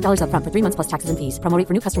mintmobile.com/switch. $45 up front for 3 months plus taxes and fees. Promo rate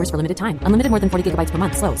for new customers for limited time. Unlimited more than 40 gigabytes per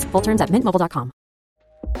month. Slows full terms at mintmobile.com.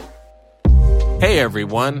 Hey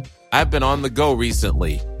everyone, I've been on the go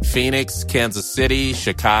recently. Phoenix, Kansas City,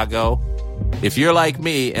 Chicago. If you're like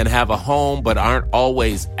me and have a home but aren't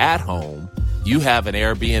always at home, you have an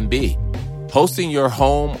Airbnb. Hosting your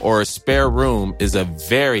home or a spare room is a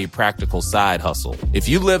very practical side hustle. If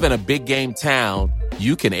you live in a big game town,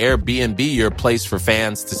 you can Airbnb your place for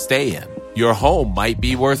fans to stay in. Your home might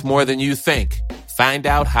be worth more than you think. Find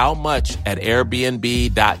out how much at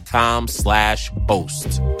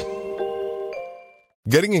airbnb.com/host.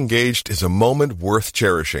 Getting engaged is a moment worth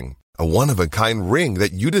cherishing. A one-of-a-kind ring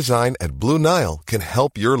that you design at Blue Nile can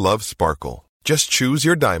help your love sparkle. Just choose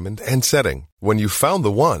your diamond and setting. When you've found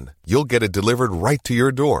the one, you'll get it delivered right to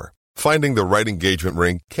your door. Finding the right engagement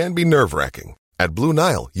ring can be nerve-wracking. At Blue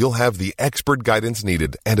Nile, you'll have the expert guidance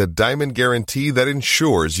needed and a diamond guarantee that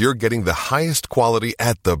ensures you're getting the highest quality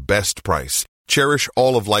at the best price. Cherish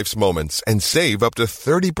all of life's moments and save up to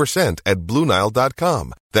 30% at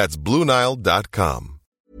BlueNile.com. That's BlueNile.com.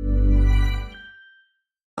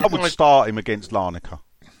 I would start him against Larnaca.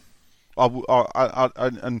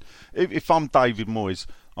 And if I'm David Moyes,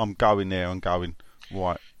 I'm going there and going,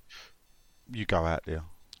 right, you go out there.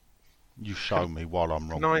 You show me while I'm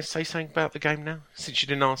wrong. Can I say something about the game now, since you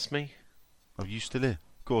didn't ask me? Are you still here?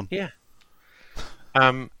 Go on. Yeah.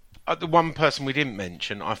 The one person we didn't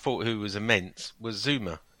mention, I thought who was immense, was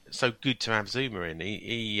Zuma. It's so good to have Zuma in.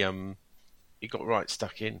 He got right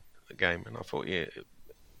stuck in the game, and I thought, yeah,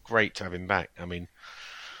 great to have him back. I mean,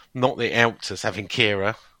 not that it helped us having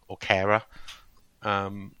Kira,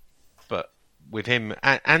 but with him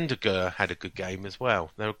and De Gea had a good game as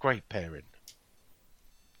well. They're a great pairing.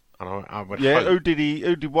 And I would hope... Who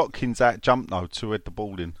did Watkins out jump though to head the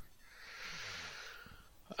ball in?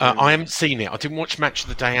 I haven't seen it. I didn't watch Match of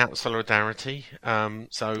the Day out of solidarity, so I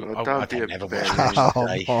don't ever watch Match of the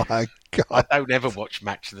Day. Oh my God. I don't ever watch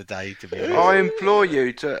Match of the Day, to be honest. I implore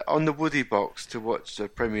you to, on the Woody box, to watch the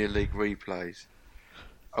Premier League replays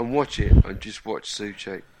and watch it and just watch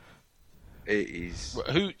Souček. It is.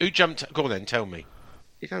 Who jumped? Go on then, tell me.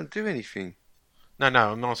 He don't do anything. No,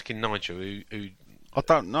 I'm asking Nigel. Who? I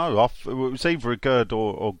don't know. It was either a Gerd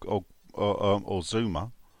or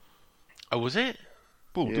Zuma. Oh, was it?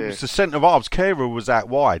 Well, it was the centre halves. Kehrer was out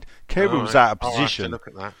wide. Kehrer was out of position. Look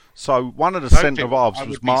at that. So one of the centre halves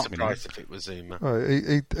was marking him. I would be surprised if it was Zuma.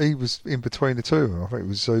 He was in between the two of them. I think it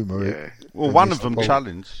was Zuma. Yeah. Well, one of them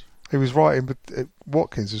challenged. He was right in.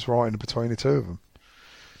 Watkins was right in between the two of them.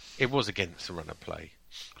 It was against the run of play.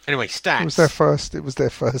 Anyway, stats. It was their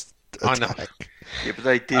first attack. I know. Yeah, but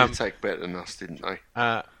they did attack better than us, didn't they?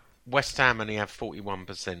 West Ham only have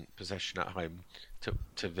 41% possession at home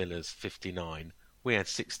to Villa's 59. We had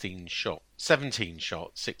 17 shots,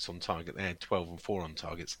 6 on target. They had 12 and 4 on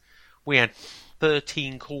targets. We had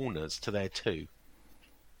 13 corners to their 2.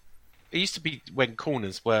 It used to be when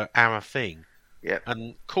corners were our thing. Yeah.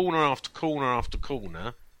 And corner after corner after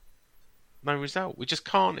corner, no result. We just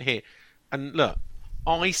can't hit. And look,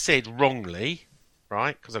 I said wrongly,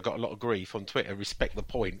 right, because I got a lot of grief on Twitter, respect the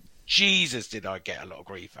point. Jesus, did I get a lot of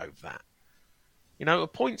grief over that. You know, a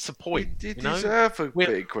point's a point. We did you know? deserve a bit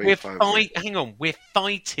of grief over it. Hang on, we're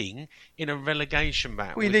fighting in a relegation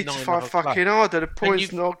battle. We need to fight fucking harder. The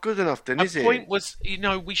point's not good enough then, is it? The point was,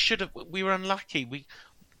 we were unlucky.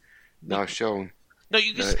 No, Sean. No,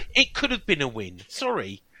 it could have been a win.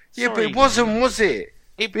 Sorry. Yeah, but it wasn't, was it?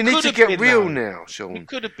 We need to get real now, Sean. It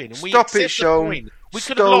could have been. Stop it, Sean. We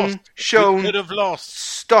could have lost. Sean. We could have lost.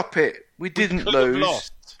 Stop it. We didn't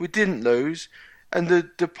lose. We didn't lose. And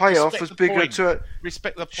the payoff was bigger to...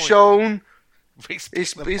 Respect the point. Sean,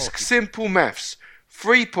 it's simple maths.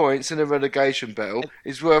 3 points in a relegation battle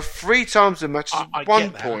is worth 3 times as much as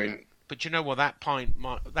 1 point. But you know what? That point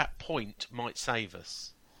might save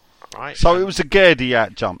us. Right? So it was a Gerdie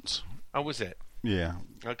out jumped. Oh, was it? Yeah.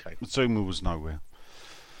 Okay. Zuma was nowhere.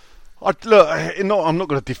 I'm not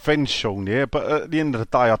going to defend Sean here, but at the end of the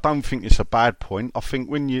day, I don't think it's a bad point. I think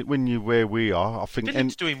when you where we are, I think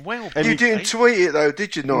Villa's doing well. You didn't tweet it though,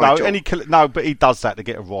 did you, Nigel? No, but he does that to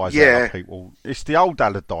get a rise out of people. It's the old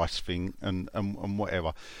Allardyce thing and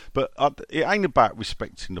whatever. But it ain't about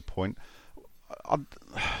respecting the point.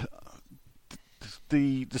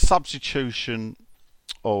 The substitution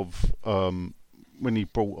of when he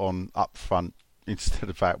brought on up front instead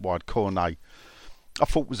of out wide Cornet, I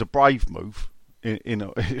thought was a brave move.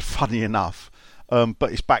 Funny enough,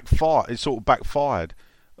 but it's backfired. It's sort of backfired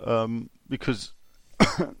because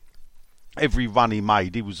every run he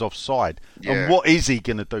made, he was offside. Yeah. And what is he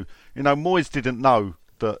going to do? Moyes didn't know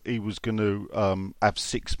that he was going to have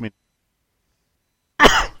 6 minutes.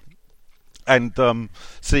 And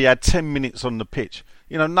so he had 10 minutes on the pitch.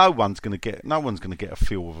 No one's going to get a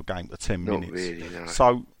feel of a game for 10 Not minutes. really, no.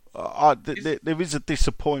 So there is a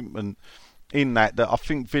disappointment in that I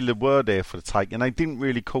think Villa were there for the take, and they didn't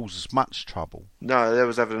really cause us much trouble. No, they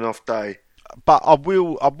was having an off day. But I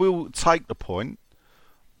will take the point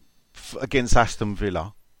against Aston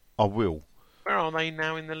Villa. I will. Where are they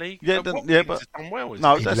now in the league? Yeah, Watkins but has done well,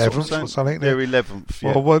 no, isn't he? that's 11th or something. They're 11th.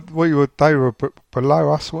 Yeah. Well, they were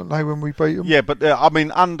below us, weren't they, when we beat them? Yeah, but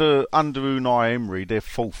under Unai Emery, they're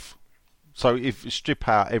 4th. So if you strip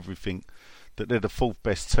out everything, that they're the 4th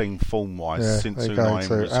best team form-wise since Unai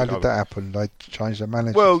Emery. How did that happen? They changed their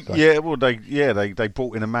manager. They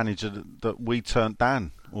brought in a manager that we turned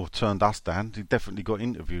down, or turned us down. He definitely got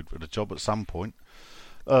interviewed for the job at some point.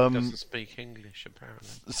 He doesn't speak English, apparently.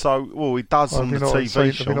 So, he does on the TV show.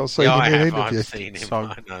 Have you not seen him in an interview? I've seen him,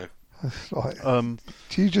 I know.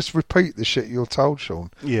 Do you just repeat the shit you're told,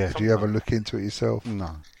 Sean? Yeah. Or do you ever look into it yourself?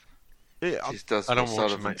 No. Just does I don't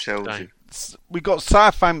watch from match Chelsea. today. We got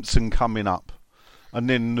Southampton coming up, and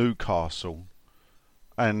then Newcastle,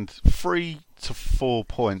 and 3 to 4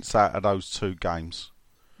 points out of those 2 games.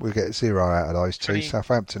 We get 0 out of those 2. Really?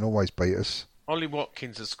 Southampton always beat us. Ollie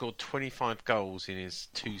Watkins has scored 25 goals in his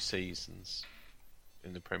 2 seasons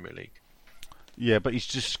in the Premier League. Yeah, but he's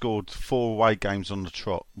just scored 4 away games on the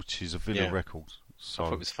trot, which is a Villa record. So I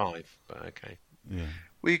thought it was 5, but okay. Yeah.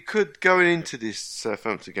 We could, going into this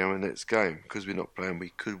Southampton game, the next game, because we're not playing, we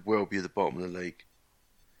could well be at the bottom of the league,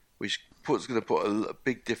 which is going to put a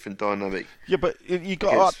big different dynamic. Yeah, but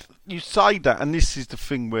you say that, and this is the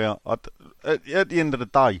thing where at the end of the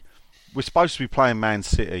day, we're supposed to be playing Man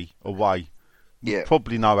City away. We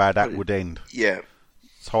probably know how that would end. Yeah.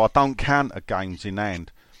 So I don't count a games in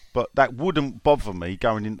hand, but that wouldn't bother me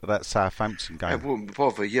going into that Southampton game. It wouldn't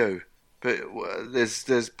bother you, but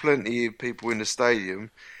there's plenty of people in the stadium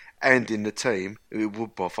and in the team who it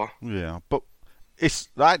would bother. Yeah, but it's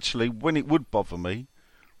actually when it would bother me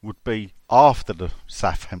would be after the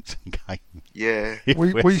Southampton game. Yeah.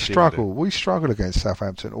 We struggle. We struggle against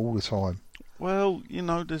Southampton all the time. Well,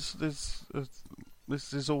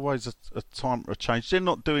 there's always a time for a change. They're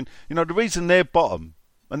not doing. The reason they're bottom,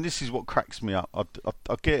 and this is what cracks me up. I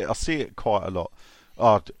get it. I see it quite a lot.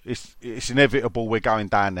 It's inevitable. We're going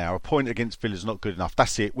down now. A point against Villa's not good enough.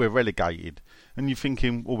 That's it. We're relegated. And you're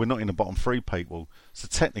thinking, well, we're not in the bottom 3, people. So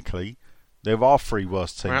technically, there are 3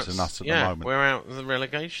 worse teams than us at the moment. We're out of the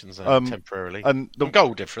relegation zone temporarily. And the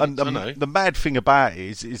goal difference, I know. The mad thing about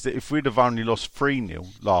it is that if we'd have only lost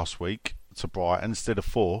 3-0 last week to Brighton instead of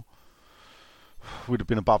 4, we'd have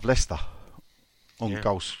been above Leicester on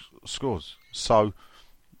goal scores. So,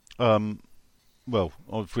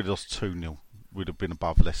 if we'd lost 2-0, we'd have been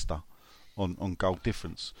above Leicester on goal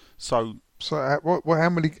difference. So how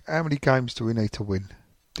many games do we need to win?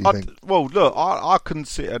 Do you think? Well, look, I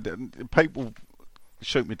consider people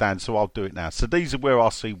shoot me down, so I'll do it now. So these are where I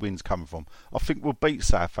see wins coming from. I think we'll beat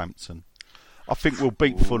Southampton. I think we'll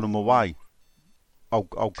beat Fulham away. I'll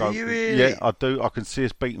go. Do you really? Yeah, I do. I can see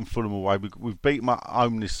us beating Fulham away. We've beaten at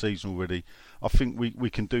home this season already. I think we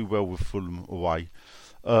can do well with Fulham away.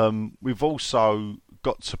 We've also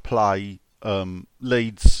got to play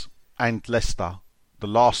Leeds and Leicester, the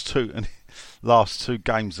last two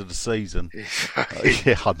games of the season.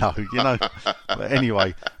 Yeah, I know, But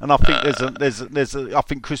anyway, and I think there's a I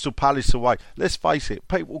think Crystal Palace away. Let's face it,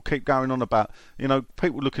 people keep going on about,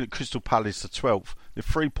 people looking at Crystal Palace, the 12th. They're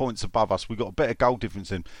 3 points above us. We've got a better goal difference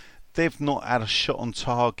than them. They've not had a shot on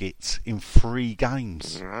target in 3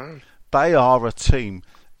 games. No. They are a team.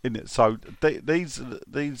 So these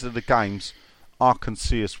are the games I can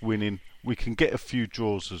see us winning. We can get a few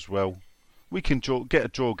draws as well. We can get a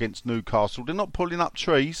draw against Newcastle. They're not pulling up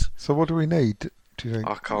trees. So what do we need, do you think?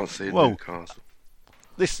 I can't see Newcastle.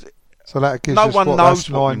 So that gives no us one knows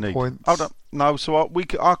what 9 we need. points. No, so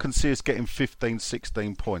I can see us getting 15,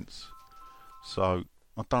 16 points. So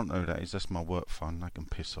I don't know who that is. That's my work phone. They can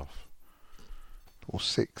piss off. Or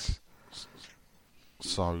 6.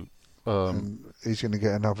 So and he's going to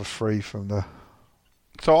get another 3 from the.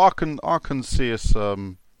 So I can see us.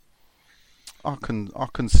 I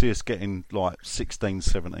can see us getting like 16,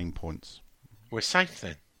 17 points. We're safe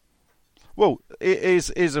then. Well, it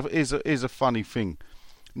is a funny thing.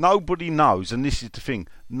 Nobody knows, and this is the thing,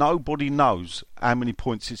 nobody knows how many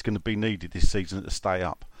points it's going to be needed this season to stay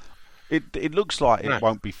up. It looks like it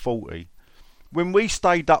won't be 40. When we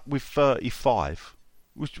stayed up with 35,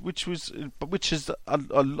 which is a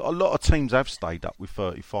lot of teams have stayed up with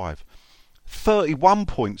 35. 31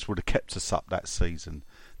 points would have kept us up that season.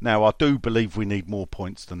 Now, I do believe we need more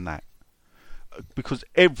points than that because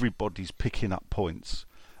everybody's picking up points.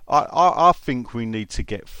 I think we need to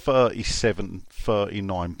get 37,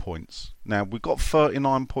 39 points. Now, we've got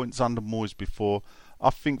 39 points under Moyes before. I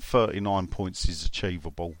think 39 points is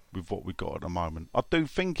achievable with what we've got at the moment. I do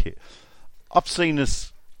think it. I've seen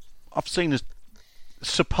us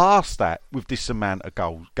surpass that with this amount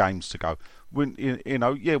of games to go. When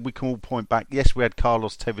we can all point back. Yes, we had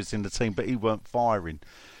Carlos Tevez in the team, but he weren't firing.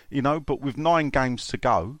 But with 9 games to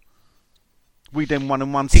go, we then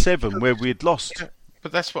won 7 where we had lost. Yeah,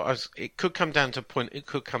 but that's what it could come down to a point. It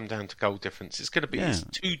could come down to goal difference. It's going to be it's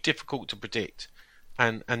too difficult to predict,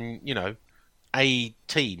 and a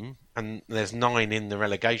team, and there's 9 in the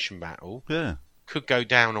relegation battle. Yeah. Could go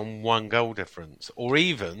down on 1 goal difference, or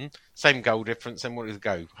even same goal difference. Then what does it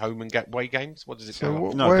go? Home and away games? What does it go?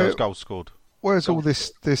 No, those goals scored. Where's all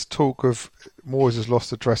this talk of Moyes has lost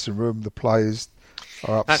the dressing room? The players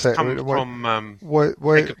are upset. That's come from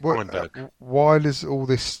why does all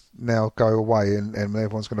this now go away and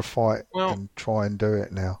everyone's going to fight and try and do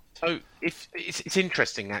it now? So if it's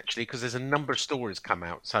interesting actually because there's a number of stories come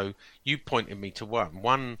out. So you pointed me to one.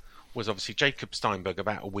 One was obviously Jacob Steinberg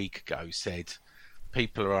about a week ago said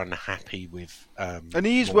people are unhappy with. And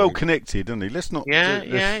he is well connected, isn't he? Let's not.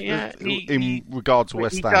 In regard to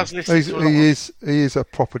West Ham, he is a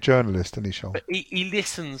proper journalist, isn't he, Sean? But he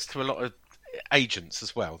listens to a lot of agents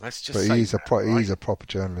as well. That's just. But he's a proper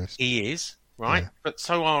journalist. He is right, but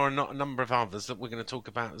so are a number of others that we're going to talk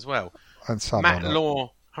about as well. And some Matt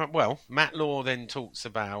Law. Well, Matt Law then talks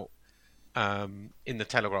about in the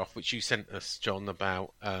Telegraph, which you sent us, John,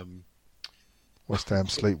 about. West Ham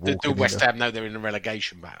sleepwalking. Do West Ham know they're in a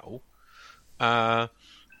relegation battle? And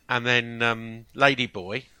then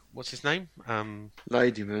Ladyboy, what's his name?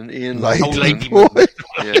 Ladyman, Ian Ladyman.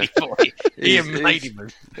 Ladyboy. Ian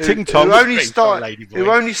Ladyman.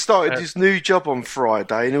 Who only started his new job on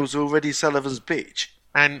Friday and it was already Sullivan's bitch.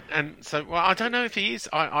 And so, well, I don't know if he is.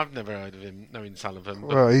 I've never heard of him, knowing Sullivan.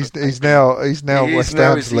 Well, he's now West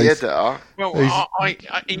Ham's lead. Editor. Well,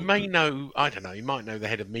 he may know. I don't know. He might know the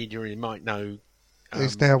head of media. He might know.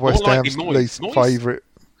 He's now West Ham's least favourite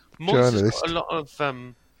journalist. Moyes has got a lot of,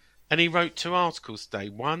 and he wrote 2 articles today.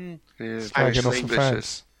 One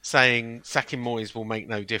saying sacking Moyes will make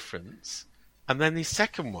no difference, and then the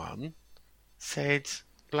second one said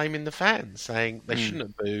blaming the fans, saying they shouldn't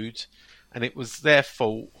have booed, and it was their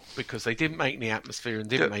fault because they didn't make any atmosphere and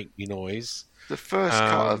didn't make any noise. The first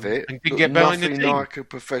cut of it looked nothing like a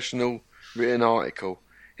professional written article.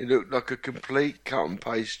 It looked like a complete cut and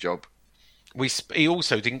paste job. He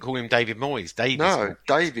also didn't call him David Moyes.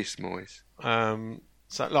 Davis Moyes.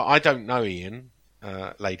 So look, I don't know Ian,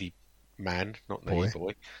 lady man, not lady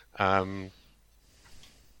boy.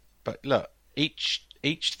 But look, each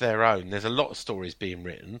to their own. There's a lot of stories being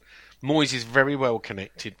written. Moyes is very well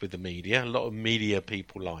connected with the media. A lot of media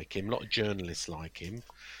people like him. A lot of journalists like him.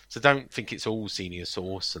 So don't think it's all senior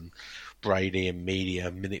source and Brady and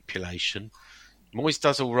media manipulation. Moyes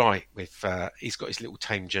does all right with. He's got his little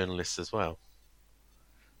tame journalists as well.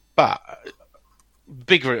 But not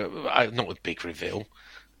a big reveal.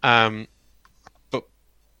 But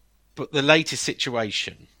the latest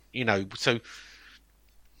situation, so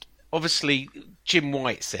obviously Jim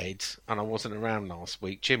White said, and I wasn't around last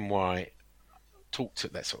week. Jim White talked to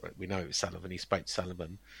we know it was Sullivan. He spoke to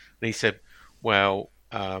Sullivan, and he said, "Well,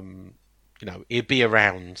 he'll be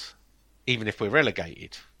around even if we're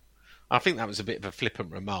relegated." I think that was a bit of a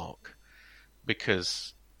flippant remark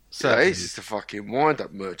because this is the fucking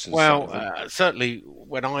wind-up merchant. Well, certainly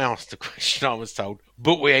when I asked the question, I was told,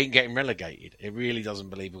 "But we ain't getting relegated." It really doesn't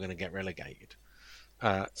believe we're going to get relegated.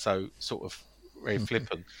 So sort of very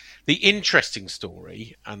flippant. The interesting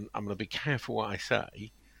story, and I'm going to be careful what I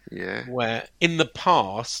say. Yeah. Where in the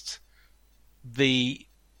past, the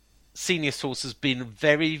senior source has been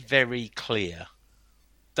very, very clear.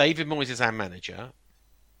 David Moyes is our manager.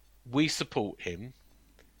 We support him.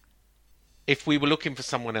 If we were looking for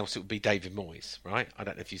someone else, it would be David Moyes, right? I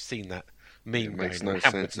don't know if you've seen that meme. It makes no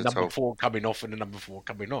sense at all. Number 4 coming off and the number 4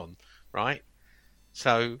 coming on, right?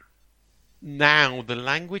 So now the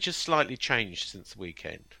language has slightly changed since the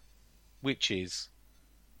weekend, which is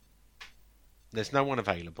there's no one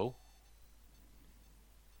available.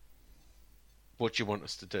 What do you want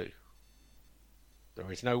us to do?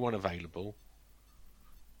 There is no one available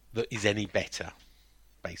that is any better.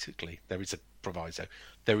 basically. There is a proviso.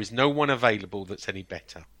 There is no one available that's any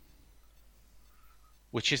better,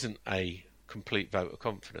 which isn't a complete vote of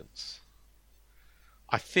confidence.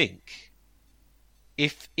 I think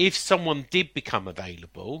if someone did become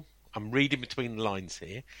available, I'm reading between the lines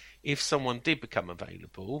here, if someone did become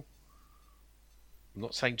available, I'm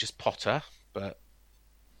not saying just Potter, but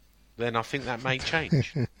then I think that may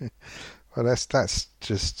change. Well, that's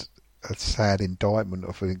just a sad indictment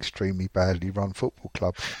of an extremely badly run football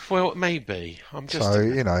club. Well, maybe. I'm just. So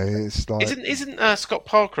it's like Isn't Scott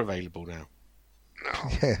Parker available now?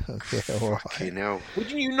 yeah, all right. Fucking hell.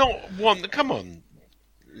 Wouldn't you not want? Come on,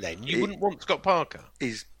 Len. You wouldn't want Scott Parker.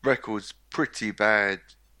 His record's pretty bad,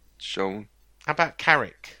 Sean. How about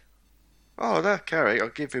Carrick? Oh, that Carrick, I'll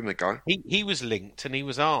give him a go. He was linked and he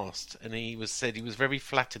was asked and said he was very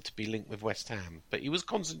flattered to be linked with West Ham, but he was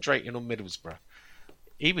concentrating on Middlesbrough.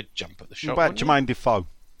 He would jump at the shot. What about Jermaine Defoe?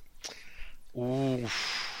 Ooh,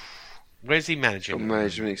 where's he managing? Got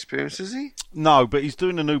management experience, is he? No, but he's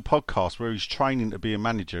doing a new podcast where he's training to be a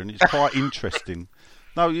manager, and it's quite interesting.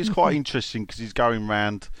 No, it's quite interesting because he's going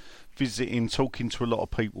round, visiting, talking to a lot of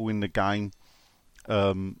people in the game,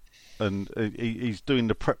 and he's doing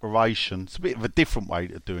the preparation. It's a bit of a different way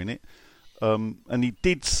of doing it. And he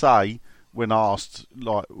did say, when asked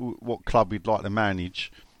like what club he'd like to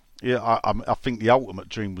manage, yeah, I think the ultimate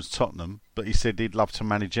dream was Tottenham, but he said he'd love to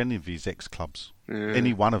manage any of his ex-clubs,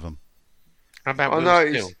 any one of them. How about Will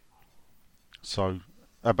Steele? So,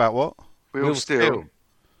 about what? Will Steele.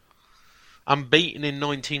 Unbeaten in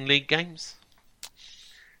 19 league games?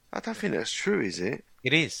 I don't think that's true, is it?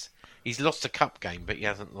 It is. He's lost a cup game, but he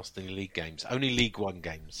hasn't lost any league games. Only League One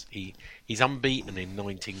games. He's unbeaten in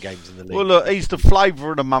 19 games in the league. Well, look, he's the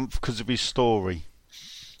flavour of the month because of his story.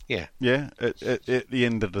 Yeah. Yeah. At the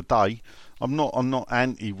end of the day, I'm not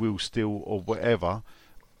anti Will Steele or whatever.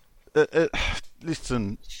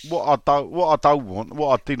 Listen, what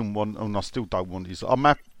I didn't want, and I still don't want is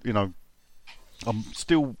I'm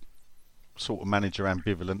still sort of manager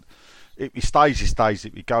ambivalent. If he stays, he stays.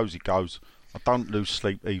 If he goes, he goes. I don't lose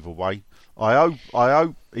sleep either way. I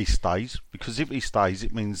hope he stays, because if he stays,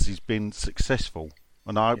 it means he's been successful,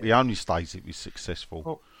 and I hope he only stays if he's successful.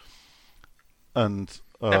 Well, and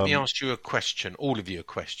let me ask you a question, all of you a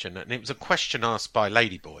question, and it was a question asked by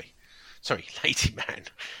Ladyman.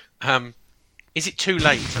 Is it too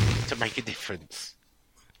late to make a difference?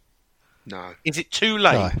 No. Is it too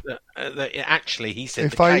late that actually he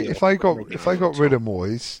said if they got rid of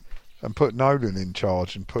Moyes and put Nolan in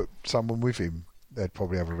charge and put someone with him, they'd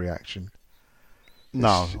probably have a reaction.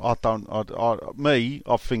 No, I don't.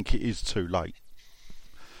 I think it is too late.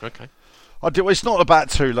 Okay. It's not about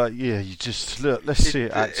too late. Yeah, you just look. Let's see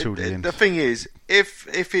it out till the end. The thing is, if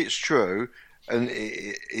it's true and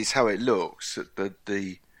it's how it looks,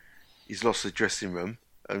 that he's lost the dressing room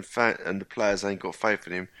and the players ain't got faith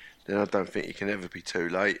in him, then I don't think it can ever be too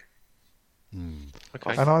late.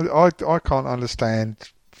 Okay. And I can't understand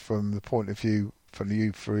from the point of view from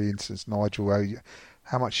you, for instance, Nigel,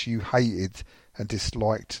 how much you hated and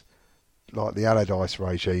disliked like the Allardyce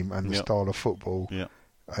regime and the style of football. Yeah.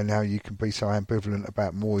 And now you can be so ambivalent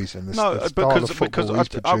about Moyes and the style of football he's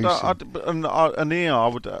producing. And here I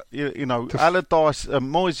would, Allardyce,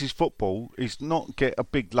 Moyes' football is not get a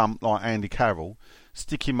big lump like Andy Carroll,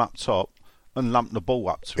 stick him up top and lump the ball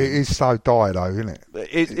up to him. It is so dire though, isn't it?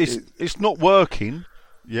 It's not working,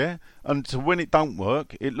 yeah. And so when it don't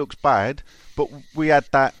work, it looks bad. But we had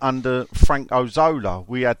that under Frank Ozola.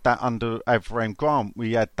 We had that under Avram Grant.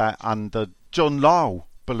 We had that under John Lyall,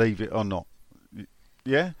 believe it or not.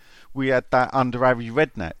 Yeah, we had that under Harry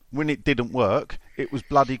Redknapp. When it didn't work, it was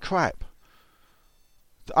bloody crap.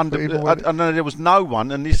 And there was no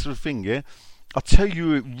one, and this is the thing, yeah. I tell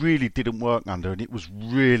you, it really didn't work under, and it was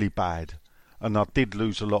really bad. And I did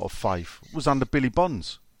lose a lot of faith. It was under Billy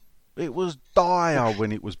Bonds. It was dire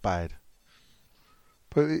when it was bad.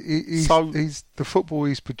 But he's the football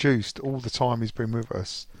he's produced all the time he's been with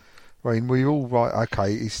us. I mean, we all he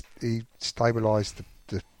stabilised the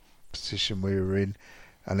position we were in,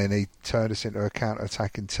 and then he turned us into a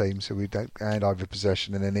counter-attacking team, so we don't hand over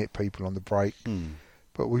possession and then hit people on the break.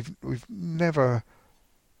 But we've never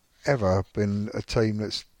ever been a team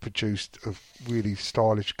that's produced a really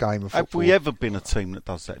stylish game of football. Have we ever been a team that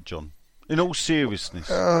does that, John? In all seriousness,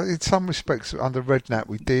 in some respects, under Redknapp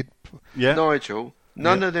we did. Yeah, Nigel.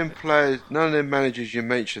 None of them players, none of them managers you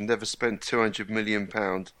mentioned ever spent £200 million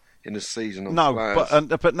in a season on players.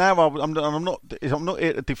 But now I'm not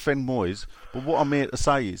here to defend Moyes. But what I'm here to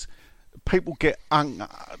say is, people get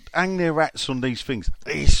hang their hats on these things.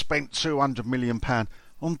 He spent £200 million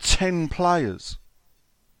on 10 players.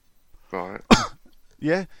 Right.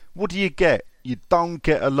 Yeah. What do you get? You don't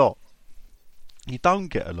get a lot. You don't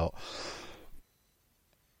get a lot.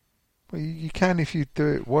 Well, you can if you do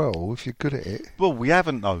it well, if you're good at it. Well, we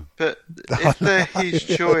haven't though. But if they're his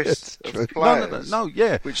choice of players,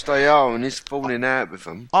 yeah, which they are, and he's falling out with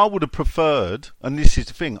them. I would have preferred, and this is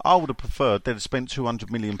the thing, I would have preferred they'd have spent £200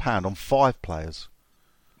 million on 5 players.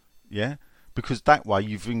 Yeah, because that way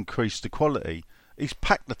you've increased the quality. He's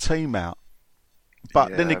packed the team out,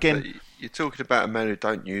 but then again, but you're talking about a man who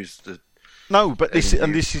don't use the. No, but this is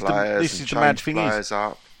the mad thing is.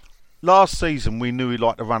 Up. Last season, we knew he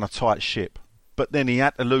liked to run a tight ship, but then he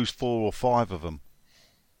had to lose 4 or 5 of them.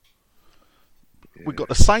 Yeah. We've got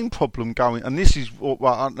the same problem going, and this is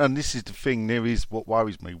the thing. There is what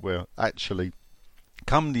worries me. Where actually,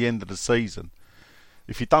 come the end of the season,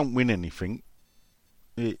 if you don't win anything,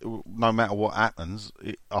 no matter what happens,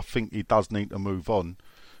 I think he does need to move on,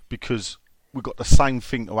 because we've got the same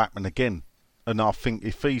thing to happen again. And I think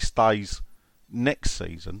if he stays next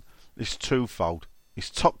season, it's twofold. It's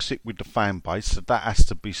toxic with the fan base, so that has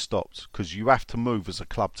to be stopped, because you have to move as a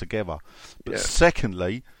club together. But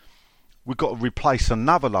secondly, we've got to replace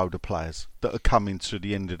another load of players that are coming to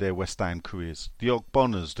the end of their West Ham careers. The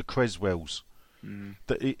Ogbonners, the Creswells.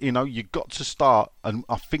 That, you've got to start, and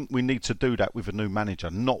I think we need to do that with a new manager,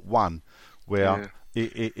 not one where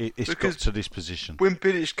it's got to this position. When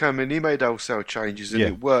Bilic came in, he made wholesale changes, and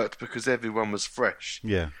it worked because everyone was fresh.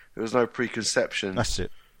 Yeah, there was no preconception. That's it.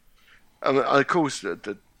 And of course,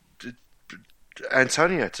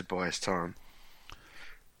 Antonio had to buy his time.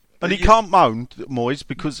 And he can't moan, Moyes,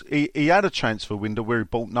 because he had a transfer window where he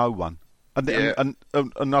bought no one. And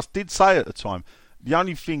I did say at the time, the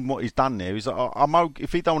only thing what he's done there is,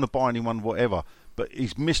 if he don't want to buy anyone, whatever, but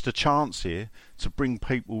he's missed a chance here to bring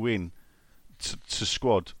people in to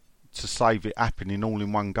squad to save it happening all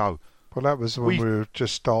in one go. Well, that was when we were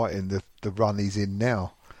just starting the run he's in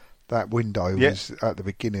now. That window was at the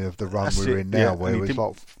beginning of the run we're in now, where it was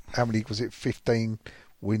like, how many was it? 15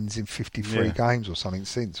 wins in 53 games or something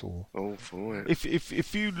since. Or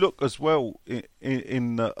if you look as well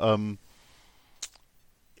in the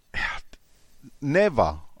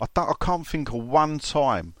never, I can't think of one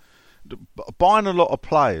time. Buying a lot of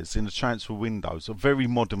players in the transfer windows a very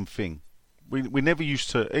modern thing. We never used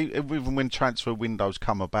to, even when transfer windows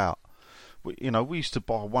come about. We used to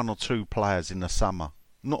buy 1 or 2 players in the summer.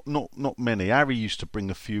 Not many. Harry used to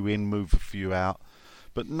bring a few in, move a few out,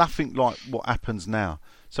 but nothing like what happens now.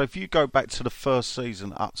 So if you go back to the first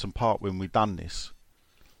season at Upton Park when we done this,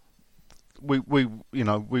 we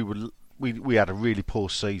had a really poor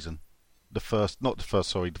season. The first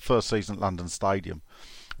season at London Stadium.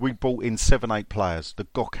 We brought in 7-8 players, the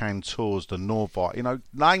Gokhan Tours, the Norvite,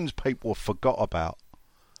 names people forgot about.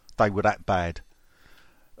 They were that bad.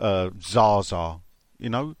 Zaza,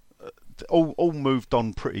 all moved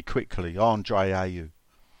on pretty quickly. Andre Ayew.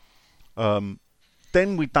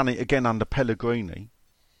 Then we've done it again under Pellegrini,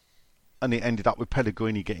 and it ended up with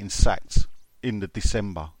Pellegrini getting sacked in the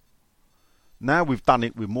December. Now we've done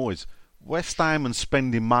it with Moyes. West Ham and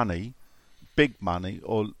spending money, big money,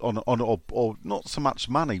 or not so much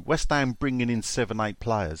money. West Ham bringing in 7-8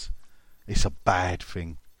 players, it's a bad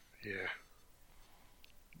thing. Yeah.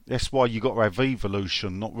 That's why you got to have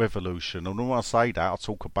evolution, not revolution. And when I say that, I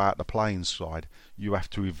talk about the playing side. You have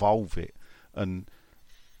to evolve it. And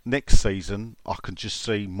next season, I can just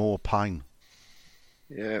see more pain.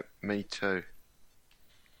 Yeah, me too.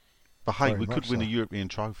 But hey, we could win a European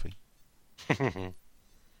trophy.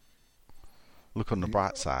 Look on the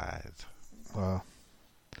bright side. Well,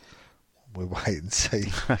 we'll wait and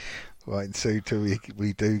see. Wait and see till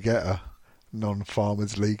we do get a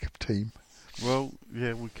non-Farmers League team. Well,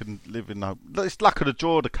 yeah, we can live in hope. It's luck of the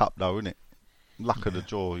draw, the cup, though, isn't it? Luck of the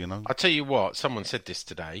draw, I'll tell you what, someone said this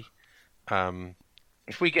today.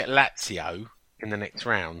 If we get Lazio in the next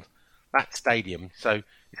round, that stadium, so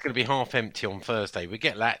it's going to be half empty on Thursday. We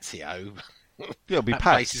get Lazio. Yeah, it'll be that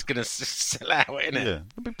packed. place is going to sell out, isn't it? Yeah,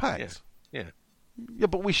 it'll be packed. Yeah. Yeah,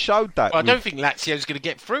 but we showed that. Well, I don't think Lazio's going to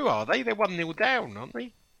get through, are they? They're 1-0 down, aren't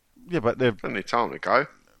they? Yeah, but they've plenty of time to go.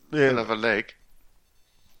 Yeah. They'll have a leg.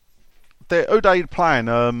 Who they playing?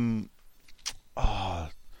 When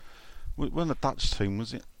the Dutch team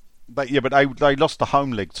was it? But they lost the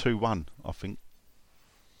home leg 2-1, I think.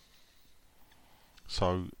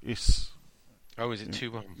 So it's. Oh, is it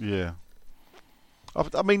 2-1? Yeah.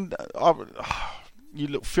 I mean, you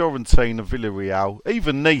look Fiorentina, Villarreal,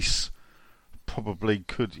 even Nice probably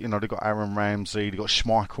could. They've got Aaron Ramsey, they've got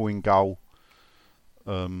Schmeichel in goal.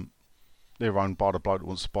 They're owned by the bloke that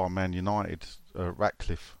wants to buy Man United,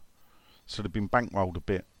 Ratcliffe. So they've been bankrolled a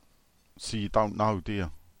bit. So you don't know, do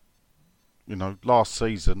you? Last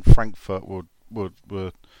season Frankfurt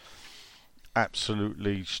were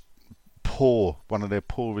absolutely poor, one of their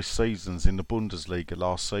poorest seasons in the Bundesliga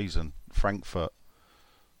last season, Frankfurt.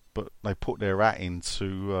 But they put their hat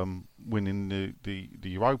into winning the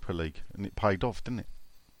Europa League, and it paid off, didn't it?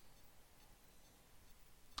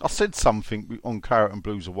 I said something on Claret and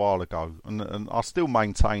Blues a while ago, and I still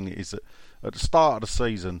maintain it, is that at the start of the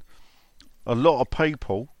season, a lot of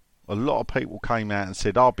people came out and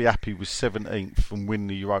said, I'll be happy with 17th and win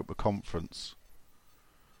the Europa Conference.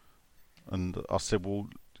 And I said, well,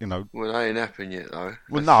 you know... Well, that ain't happened yet, though.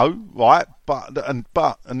 Well, no, right, but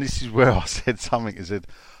this is where I said something. I said,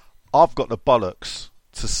 I've got the bollocks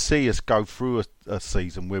to see us go through a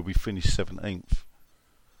season where we finish 17th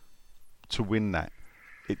to win that.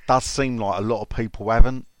 It does seem like a lot of people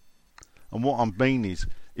haven't. And what I mean is,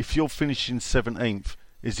 if you're finishing 17th,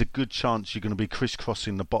 there's a good chance you're going to be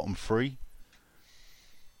crisscrossing the bottom three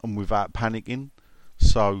and without panicking.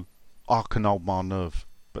 So I can hold my nerve.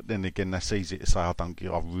 But then again, that's easy to say. I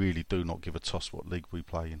really do not give a toss what league we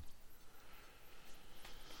play in.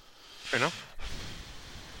 Fair enough.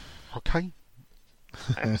 Okay.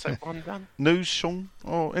 Episode 1 done. News, Sean?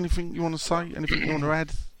 Or anything you want to say? Anything you want to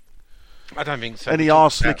add? I don't think so. Any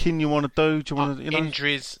arse licking you want to do? Do you want to,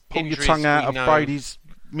 injuries? Pull your tongue out of Brady's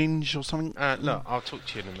minge or something? Look, I'll talk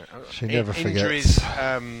to you in a minute. She never injuries,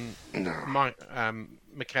 forgets.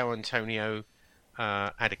 Mikel Antonio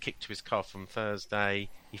had a kick to his calf on Thursday.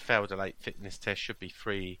 He failed a late fitness test. Should be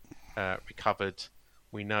free, recovered.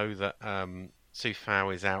 We know that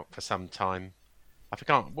Sufau is out for some time. I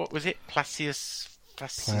forgot, what was it? Fasciitis.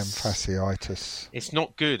 It's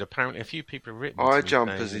not good. Apparently, a few people have written. Eye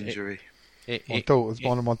jumper's injury.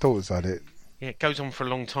 One of my daughters had it. Yeah, it goes on for a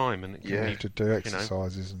long time, and you have to do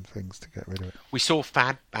exercises and things to get rid of it. We saw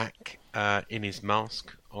Fab back in his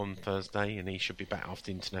mask on Thursday, and he should be back after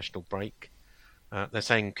the international break. They're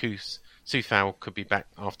saying Sufau could be back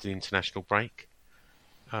after the international break,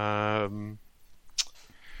 and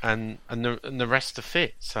the rest are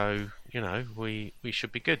fit. So we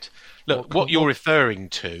should be good. Look, what you're referring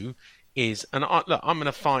to is, and I'm going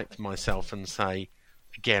to fight for myself and say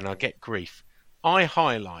again, I get grief. I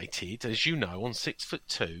highlighted, as you know, on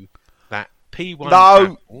 6'2", that P1. No,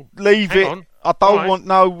 travel. leave Hang it. on. I don't want.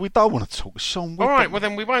 No, we don't want to talk, Sean. All right, well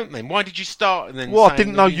then we won't. Then why did you start and then? Well, I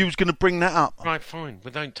didn't know you was going to bring that up. Right, fine.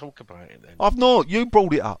 We don't talk about it then. I've not. You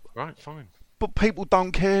brought it up. Right, fine. But people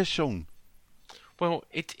don't care, Sean. Well,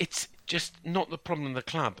 it's just not the problem of the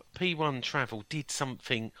club. P1 Travel did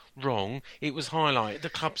something wrong. It was highlighted. The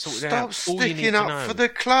club sorted it out. Stop sticking up for the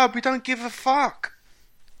club. We don't give a fuck.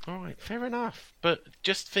 All right, fair enough. But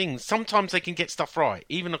just things. Sometimes they can get stuff right.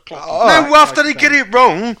 Even a club. No, after they get it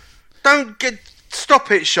wrong, stop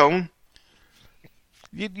it, Sean.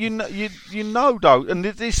 You know though, and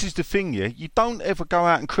this is the thing, yeah. You don't ever go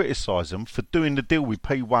out and criticise them for doing the deal with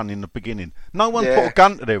P1 in the beginning. No one put a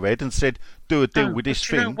gun to their head and said, "Do a deal with this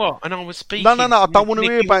thing." You know what? And I was speaking. No. I don't want to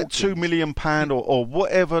hear about £2 million or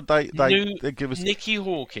whatever they give us. Nicky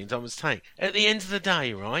Hawkins, I was saying. At the end of the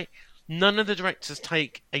day, right? None of the directors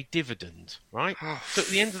take a dividend, right? So at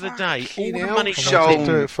the end of the day, all the money comes in.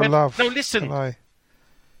 Do it for love. No, listen.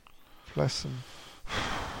 Bless them.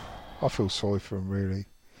 I feel sorry for them, really.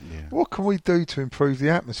 Yeah. What can we do to improve the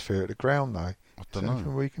atmosphere at the ground, though? I don't know.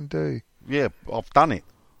 Anything we can do? Yeah, I've done it.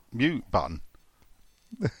 Mute button.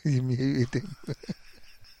 You muted him.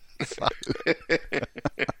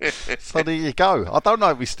 So there you go. I don't know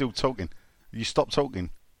if we're still talking. You stopped talking.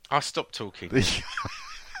 I stopped talking.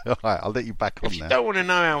 All right, I'll let you back on if you now. don't want to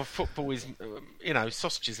know how football is,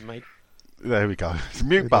 sausages are made. There we go. It's a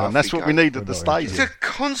mute button. That's what we need at the stadium. It's a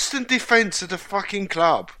constant defence of the fucking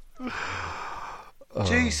club.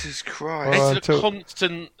 Jesus Christ. It's a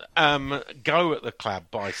constant go at the club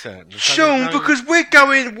by certain. Sean, because we're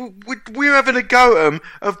having a go at them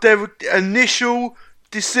of their initial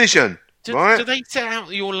decision. Right? Do they set out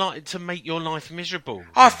to make your life miserable?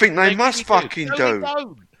 I think they must really fucking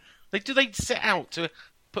do. Do they set out to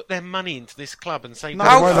put their money into this club and say... No,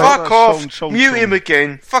 fuck off. Mute him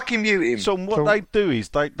again. Fucking mute him. So what they do is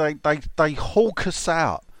they hawk us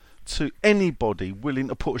out to anybody willing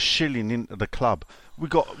to put a shilling into the club. We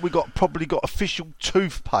probably got official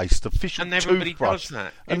toothpaste, official and everybody toothbrush. Does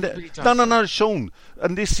that. And everybody does no, Sean.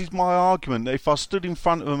 And this is my argument. If I stood in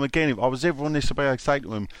front of them again, if I was ever on this, I'd say to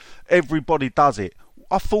them, everybody does it.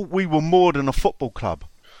 I thought we were more than a football club.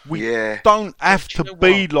 We don't have to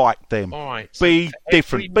be like them. All right, be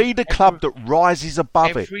different. Be the club that rises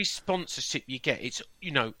above it. Every sponsorship you get,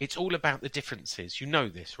 it's all about the differences. You know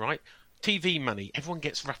this, right? TV money, everyone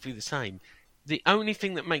gets roughly the same. The only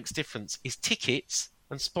thing that makes difference is tickets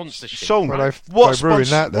and sponsorship. Sean, Well, what they ruined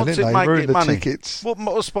that then, what's didn't it they? make Ruined it the money? tickets.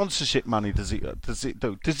 What sponsorship money does it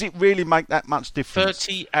do? Does it really make that much difference?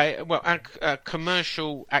 Our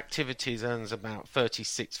commercial activities earns about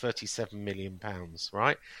 37 million pounds,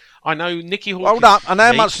 right? I know Nicky Hawkins. Hold up, and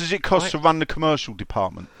how much does it cost to run the commercial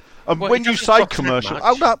department? And Well, when it you doesn't say cost that commercial, much.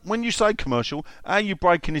 hold up. When you say commercial, how are you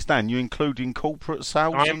breaking this down? You including corporate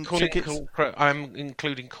sales and tickets? I'm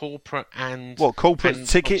including corporate and What corporate and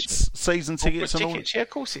tickets, season tickets, and all? tickets. Yeah,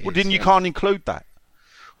 of course it is. Well, then you yeah. can't include that.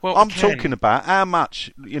 Well, I'm I can. talking about how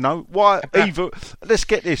much. Why? About- Let's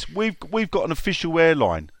get this. We've got an official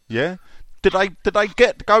airline. Yeah. Did they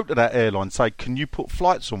go to that airline and say, can you put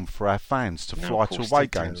flights on for our fans to No, fly of to course away they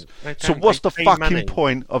games? don't. They So don't. what's They the pay fucking money.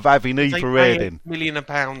 point of having They either pay air then? £1 million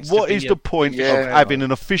to What be is the point Yeah. of having an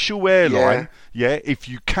official airline, if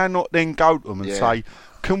you cannot then go to them and say,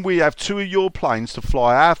 can we have 2 of your planes to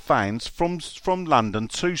fly our fans from London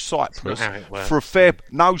to Cyprus how it works. for a fair...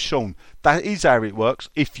 No, Sean, that is how it works.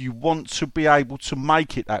 If you want to be able to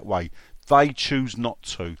make it that way, they choose not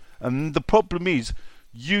to. And the problem is,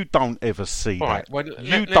 you don't ever see All that. right. Well, You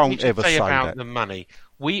let me don't just ever say say about that. the money.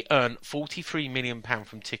 We earn £43 million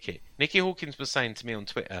from ticket. Nicky Hawkins was saying to me on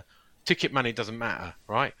Twitter, ticket money doesn't matter,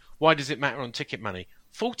 right? Why does it matter on ticket money?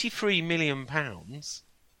 £43 million.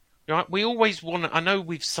 Right? We always want. I know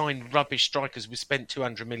we've signed rubbish strikers. We spent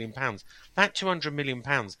 £200 million. That £200 million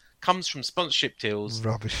comes from sponsorship deals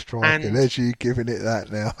Rubbish striker. And- There's you giving it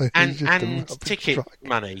that now. He's and just a rubbish ticket striker.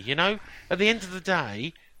 money. At the end of the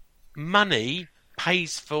day, money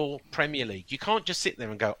pays for Premier League. You can't just sit there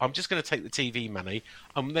and go, I'm just going to take the TV money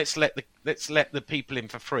and let's let the people in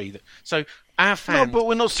for free. So our fans but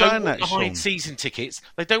we're not saying don't want that, the high Sean. season tickets.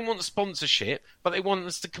 They don't want the sponsorship, but they want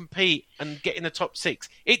us to compete and get in the top 6.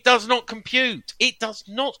 It does not compute. It does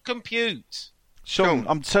not compute. Sean,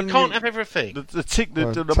 I'm telling You can't you, have everything. the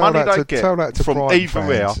Tell money that they tell that get to from Brighton either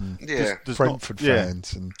fans air, and Yeah. does Brentford not, yeah.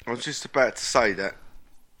 fans, and I was just about to say that.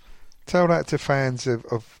 tell that to fans of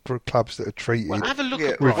clubs that are treated Well, have a look Yeah,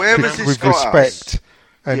 at well, Brighton. where has this with got respect us?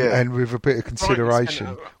 and, Yeah. and with a bit of consideration,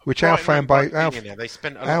 Brighton spent which our fan base, they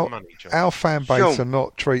spent a lot of money, John. our fan base Sean. are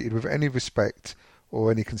not treated with any respect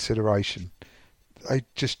or any consideration. They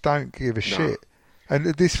just don't give a shit. And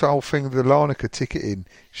this whole thing of the Larnaca ticketing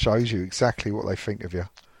shows you exactly what they think of you.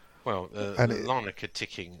 Well, the and Larnaca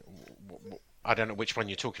ticking. I don't know which one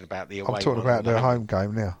you're talking about. The away I'm talking one about or the home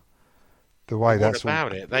game now. The way What that's all.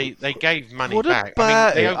 about it? They gave money What back.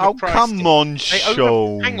 about they it? Oh, overpriced come it. on, They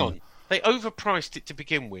Sean. Hang on. They overpriced it to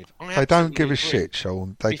begin with. They don't give a shit,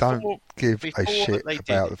 Sean. They don't give a before shit they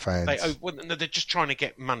about did the fans. They're just trying to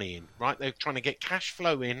get money in, right? They're trying to get cash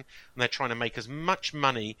flow in, and they're trying to make as much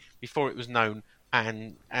money before it was known,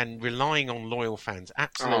 and relying on loyal fans.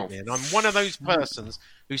 Absolutely. And I'm one of those persons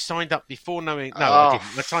who signed up before knowing. No, I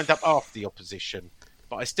didn't. I signed up after the opposition,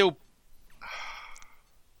 but I still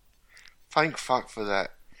Thank fuck for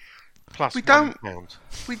that. plus We £1. don't-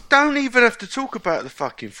 We don't even have to talk about the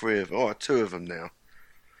fucking 3 of them, or 2 of them now.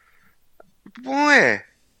 Why?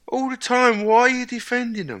 All the time, why are you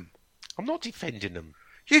defending them? I'm not defending them.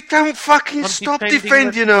 You don't fucking I'm stop defending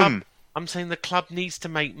defending the them. club. I'm saying the club needs to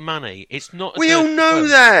make money. It's not. We all know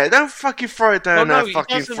that. Don't fucking throw it down our it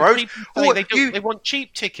fucking doesn't. throats. People Or think they want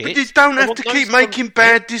cheap tickets. But you don't They have want to those keep making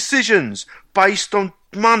bad decisions based on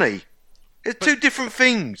money. It's two different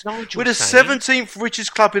things. Nigel's We're the saying- 17th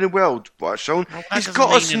richest club in the world, right, Sean? Well, that It's doesn't got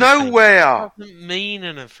mean us anything. nowhere. It doesn't mean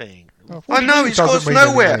anything. I know, it's got us Doesn't mean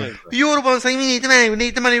nowhere. anything. But you're the one saying, we need the money, we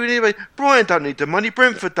need the money, we need the money. Brighton don't need the money,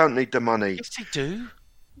 Brentford don't need the money. Yes, they do.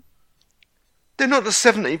 They're not the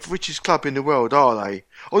 17th richest club in the world, are they?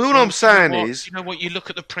 All I'm saying is, you know what? You look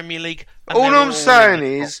at the Premier League. And all they're I'm all saying in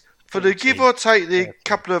the is, top for the 40. give or take the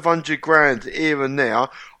couple of £100 here and there,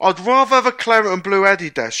 I'd rather have a claret and blue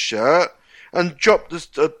Adidas shirt and drop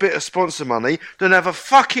a bit of sponsor money than have a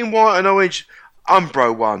fucking white and orange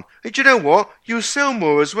Umbro one. And do you know what? You'll sell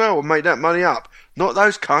more as well and make that money up. Not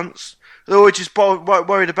those cunts. They're always just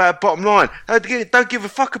worried about bottom line. They don't give a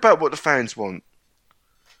fuck about what the fans want.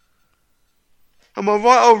 Am I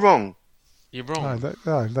right or wrong? You're wrong.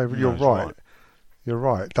 You're right. You're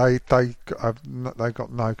right. They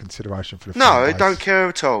got no consideration for the No, fan they base. don't care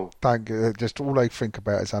at all. Just all they think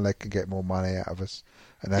about is how they can get more money out of us,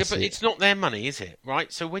 and Yeah, that's but it. it's not their money, is it?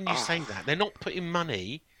 Right? So when you say that, they're not putting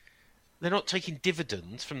money, they're not taking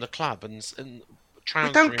dividends from the club and We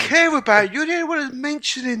transferring. don't care about it. You're the only one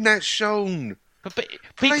mentioning that, Sean. But people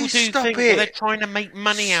Please do stop think it. well, they're trying to make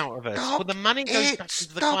money out of us. Stop Well, the money goes it. back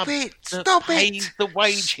into the Stop club it. that Stop pays it. the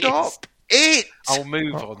wages. Stop it. I'll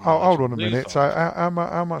move on. Hold on a Move minute. on. So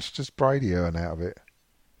how much does Brady earn out of it?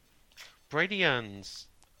 Brady earns.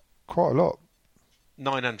 Quite a lot.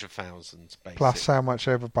 900,000 basic. Plus how much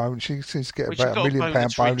ever bonus. She seems to get Well, she about got £1 million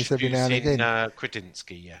bonus for bonus every now and introducing, again.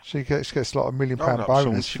 Kredinsky, yeah. She gets a lot of £1 million Hold up, bonus.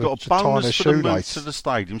 Sean. She for got a tying bonus her for the move shoelace. to the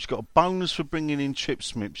stadium. She got a bonus for bringing in Chip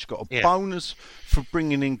Smith. She got a Yeah. bonus for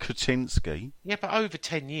bringing in Kretinsky. Yeah, but over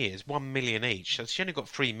 10 years, 1 million each. So she only got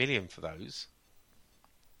 3 million for those.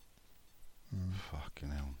 Fucking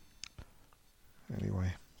hell.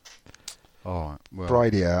 Anyway, All right. Well,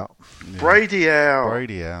 Brady out. yeah. Brady out.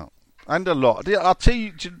 Brady out. And a lot. Yeah, I'll tell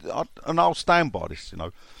you, and I'll stand by this, you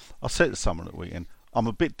know. I said to someone at the weekend, I'm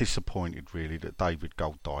a bit disappointed, really, that David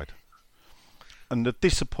Gold died. And the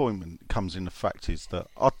disappointment comes in the fact is that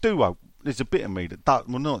I do hope, there's a bit of me that,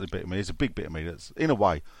 well, not a bit of me, there's a big bit of me that's, in a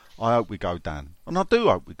way, I hope we go down. And I do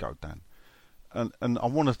hope we go down. And I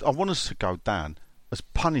want us to go down as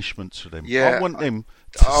punishment to them. Yeah, I want them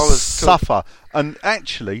to I was suffer. And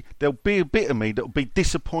actually, there'll be a bit of me that'll be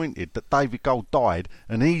disappointed that David Gold died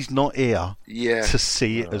and he's not here to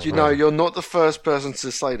see it as You well. know, you're not the first person to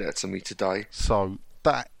say that to me today. So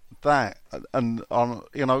that, and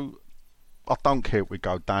you know, I don't care if we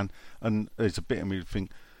go down. And there's a bit of me that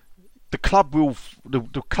think the club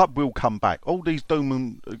will come back. All these not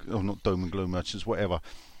doom and gloom merchants, whatever.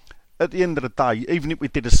 At the end of the day, even if we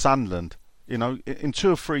did a Sunderland, you know, in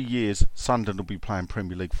 2 or 3 years, Sunderland will be playing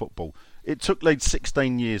Premier League football. It took Leeds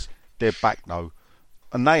 16 years. They're back though,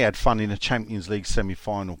 and they had fun in a Champions League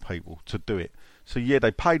semi-final, people, to do it. So yeah,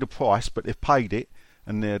 they paid a price, but they've paid it,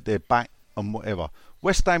 and they're back and whatever.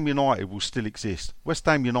 West Ham United will still exist. West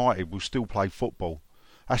Ham United will still play football.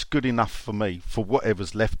 That's good enough for me, for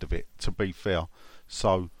whatever's left of it, to be fair.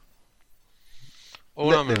 So All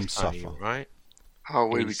let I'm them going to tell suffer. you, right?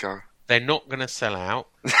 Oh, here we go. They're not going to sell out.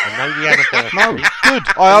 I know the anniversary. No, good.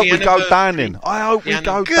 I hope we go down in. I hope we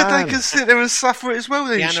go Good, down. they can sit there and suffer it as well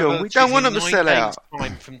then, The Sean. We don't want them to anniversary's sell in 9 out. days'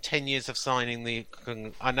 time from 10 years of signing the...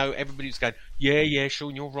 I know everybody's going, yeah,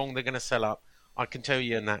 Sean, you're wrong, they're going to sell up. I can tell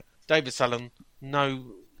you in that. David Sullen, no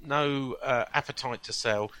appetite to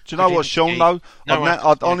sell. Do you know what, Sean, though?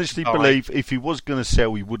 I'd honestly All right. believe if he was going to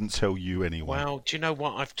sell, he wouldn't tell you anyway. Well, do you know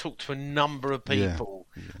what? I've talked to a number of people,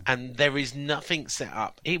 and there is nothing set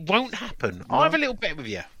up. It won't happen. I'll have a little bet with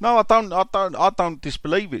you. No, I don't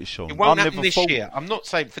disbelieve it, Sean. It won't I happen never this thought... year. I'm not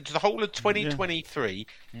saying for the whole of 2023,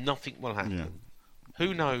 nothing will happen. Yeah.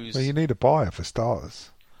 Who knows? Well, you need a buyer for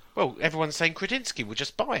starters. Well, everyone's saying Kredinsky will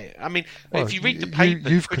just buy it. I mean, Well, if you read the paper,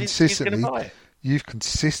 you've Kredinsky's going to buy it. You've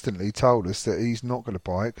consistently told us that he's not going to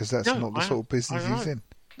buy it because that's not the sort of business he's in.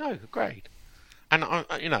 No, great. And I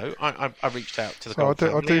reached out to the So I Gold do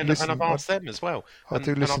family and listen- I've asked them as well. I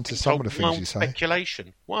do listen I've to been some told of the things you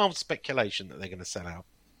say. Wild speculation that they're going to sell out.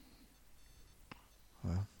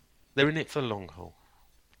 Well. They're in it for the long haul.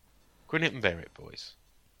 Grin it and bear it, boys.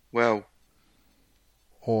 Well,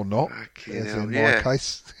 Or not, fucking as hell, in yeah. my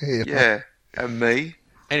case. You know. yeah, and me.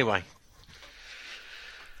 Anyway,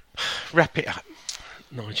 wrap it up,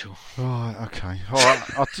 Nigel. Right, okay. All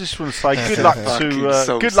right. I just want to say good luck Fucking to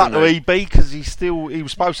sauce, good luck to isn't EB because he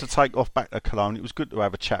was supposed to take off back to Cologne. It was good to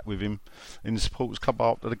have a chat with him in the supporters club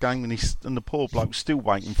after the game, and the poor bloke's still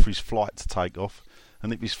waiting for his flight to take off.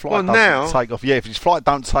 And if his flight doesn't take off, if his flight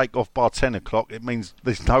don't take off by 10 o'clock, it means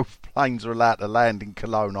there's no planes are allowed to land in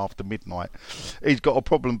Cologne after midnight. He's got a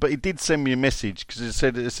problem, but he did send me a message because he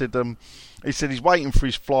said he's waiting for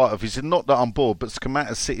his flight off. He said not that I'm bored, but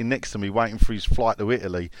Scamata's sitting next to me waiting for his flight to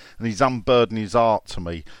Italy, and he's unburdening his heart to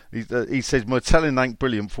me. He says my telling ain't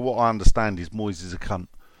brilliant. For what I understand, is Moyes is a cunt.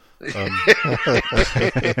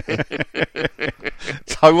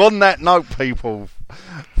 So on that note, people,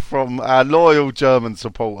 from our loyal German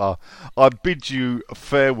supporter, I bid you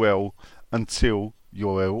farewell until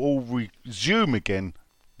you'll all resume again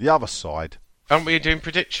the other side. Aren't we doing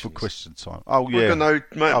predictions? For question time. Oh, yeah. We're going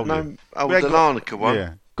to know the Larnaca one.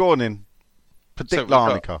 Yeah. Go on in. Predict So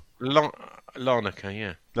Larnaca. Larnaca,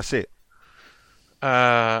 yeah. That's it.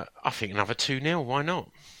 I think another 2-0. Why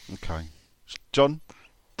not? Okay. John?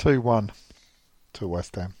 2-1 to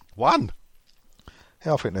West Ham. 1?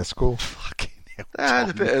 Yeah, I think they'll score. Fucking hell. They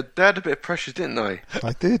had a bit of pressure, didn't they?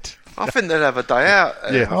 They did. I think they'll have a day out.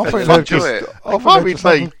 Yeah, I think they'll they'll enjoy just. it. I think Won't they'll it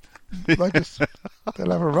just have be?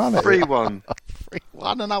 they'll have a run at it. 3-1.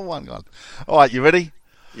 3-1 and 1 gone. All right, you ready?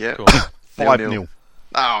 Yeah. Cool. 5-0.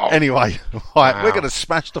 Oh. Anyway, right, we're going to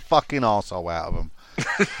smash the fucking arsehole out of them.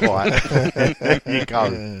 Right, there you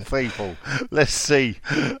go, people. Let's see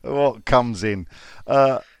what comes in.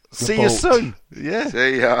 See you bolt. soon. Yeah.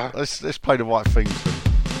 See ya. Let's play the right thing.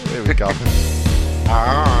 Here we go.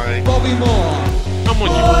 Bye. Bobby Moore. Come on,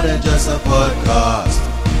 More than just a podcast.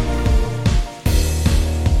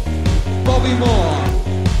 Bobby Moore.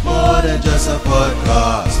 More than just a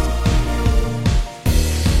podcast.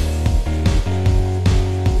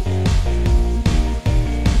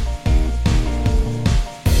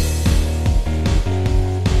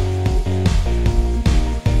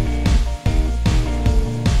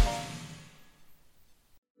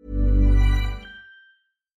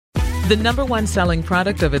 The #1 selling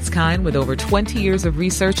product of its kind with over 20 years of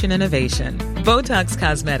research and innovation. Botox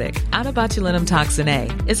Cosmetic, onabotulinum toxin A,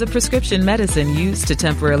 is a prescription medicine used to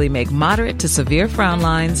temporarily make moderate to severe frown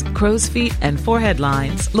lines, crow's feet, and forehead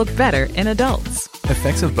lines look better in adults.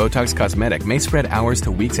 Effects of Botox Cosmetic may spread hours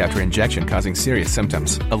to weeks after injection, causing serious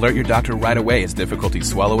symptoms. Alert your doctor right away as difficulty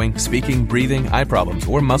swallowing, speaking, breathing, eye problems,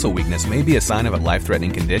 or muscle weakness may be a sign of a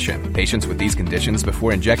life-threatening condition. Patients with these conditions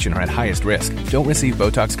before injection are at highest risk. Don't receive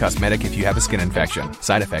Botox Cosmetic if you have a skin infection.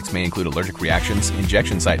 Side effects may include allergic reactions,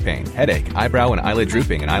 injection site pain, headache, eyebrow and eyelid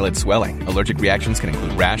drooping, and eyelid swelling. Allergic reactions can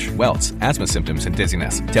include rash, welts, asthma symptoms, and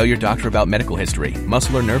dizziness. Tell your doctor about medical history,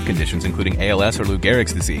 muscle or nerve conditions including ALS or Lou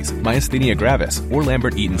Gehrig's disease, myasthenia gravis, or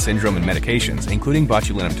Lambert-Eaton syndrome and medications, including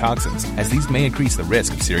botulinum toxins, as these may increase the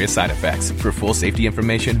risk of serious side effects. For full safety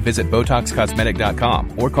information, visit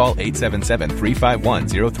BotoxCosmetic.com or call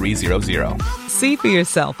 877-351-0300. See for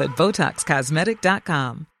yourself at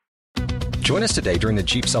BotoxCosmetic.com. Join us today during the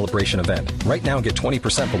Jeep Celebration event. Right now, get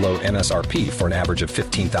 20% below MSRP for an average of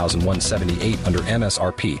 $15,178 under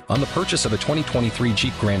MSRP on the purchase of a 2023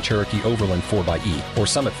 Jeep Grand Cherokee Overland 4xE or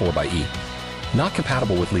Summit 4xE. Not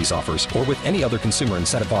compatible with lease offers or with any other consumer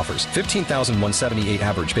incentive offers. $15,178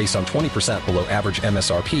 average based on 20% below average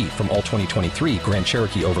MSRP from all 2023 Grand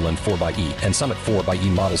Cherokee Overland 4xE and Summit 4xE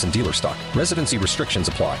models in dealer stock. Residency restrictions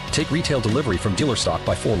apply. Take retail delivery from dealer stock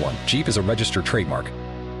by 4/1. Jeep is a registered trademark.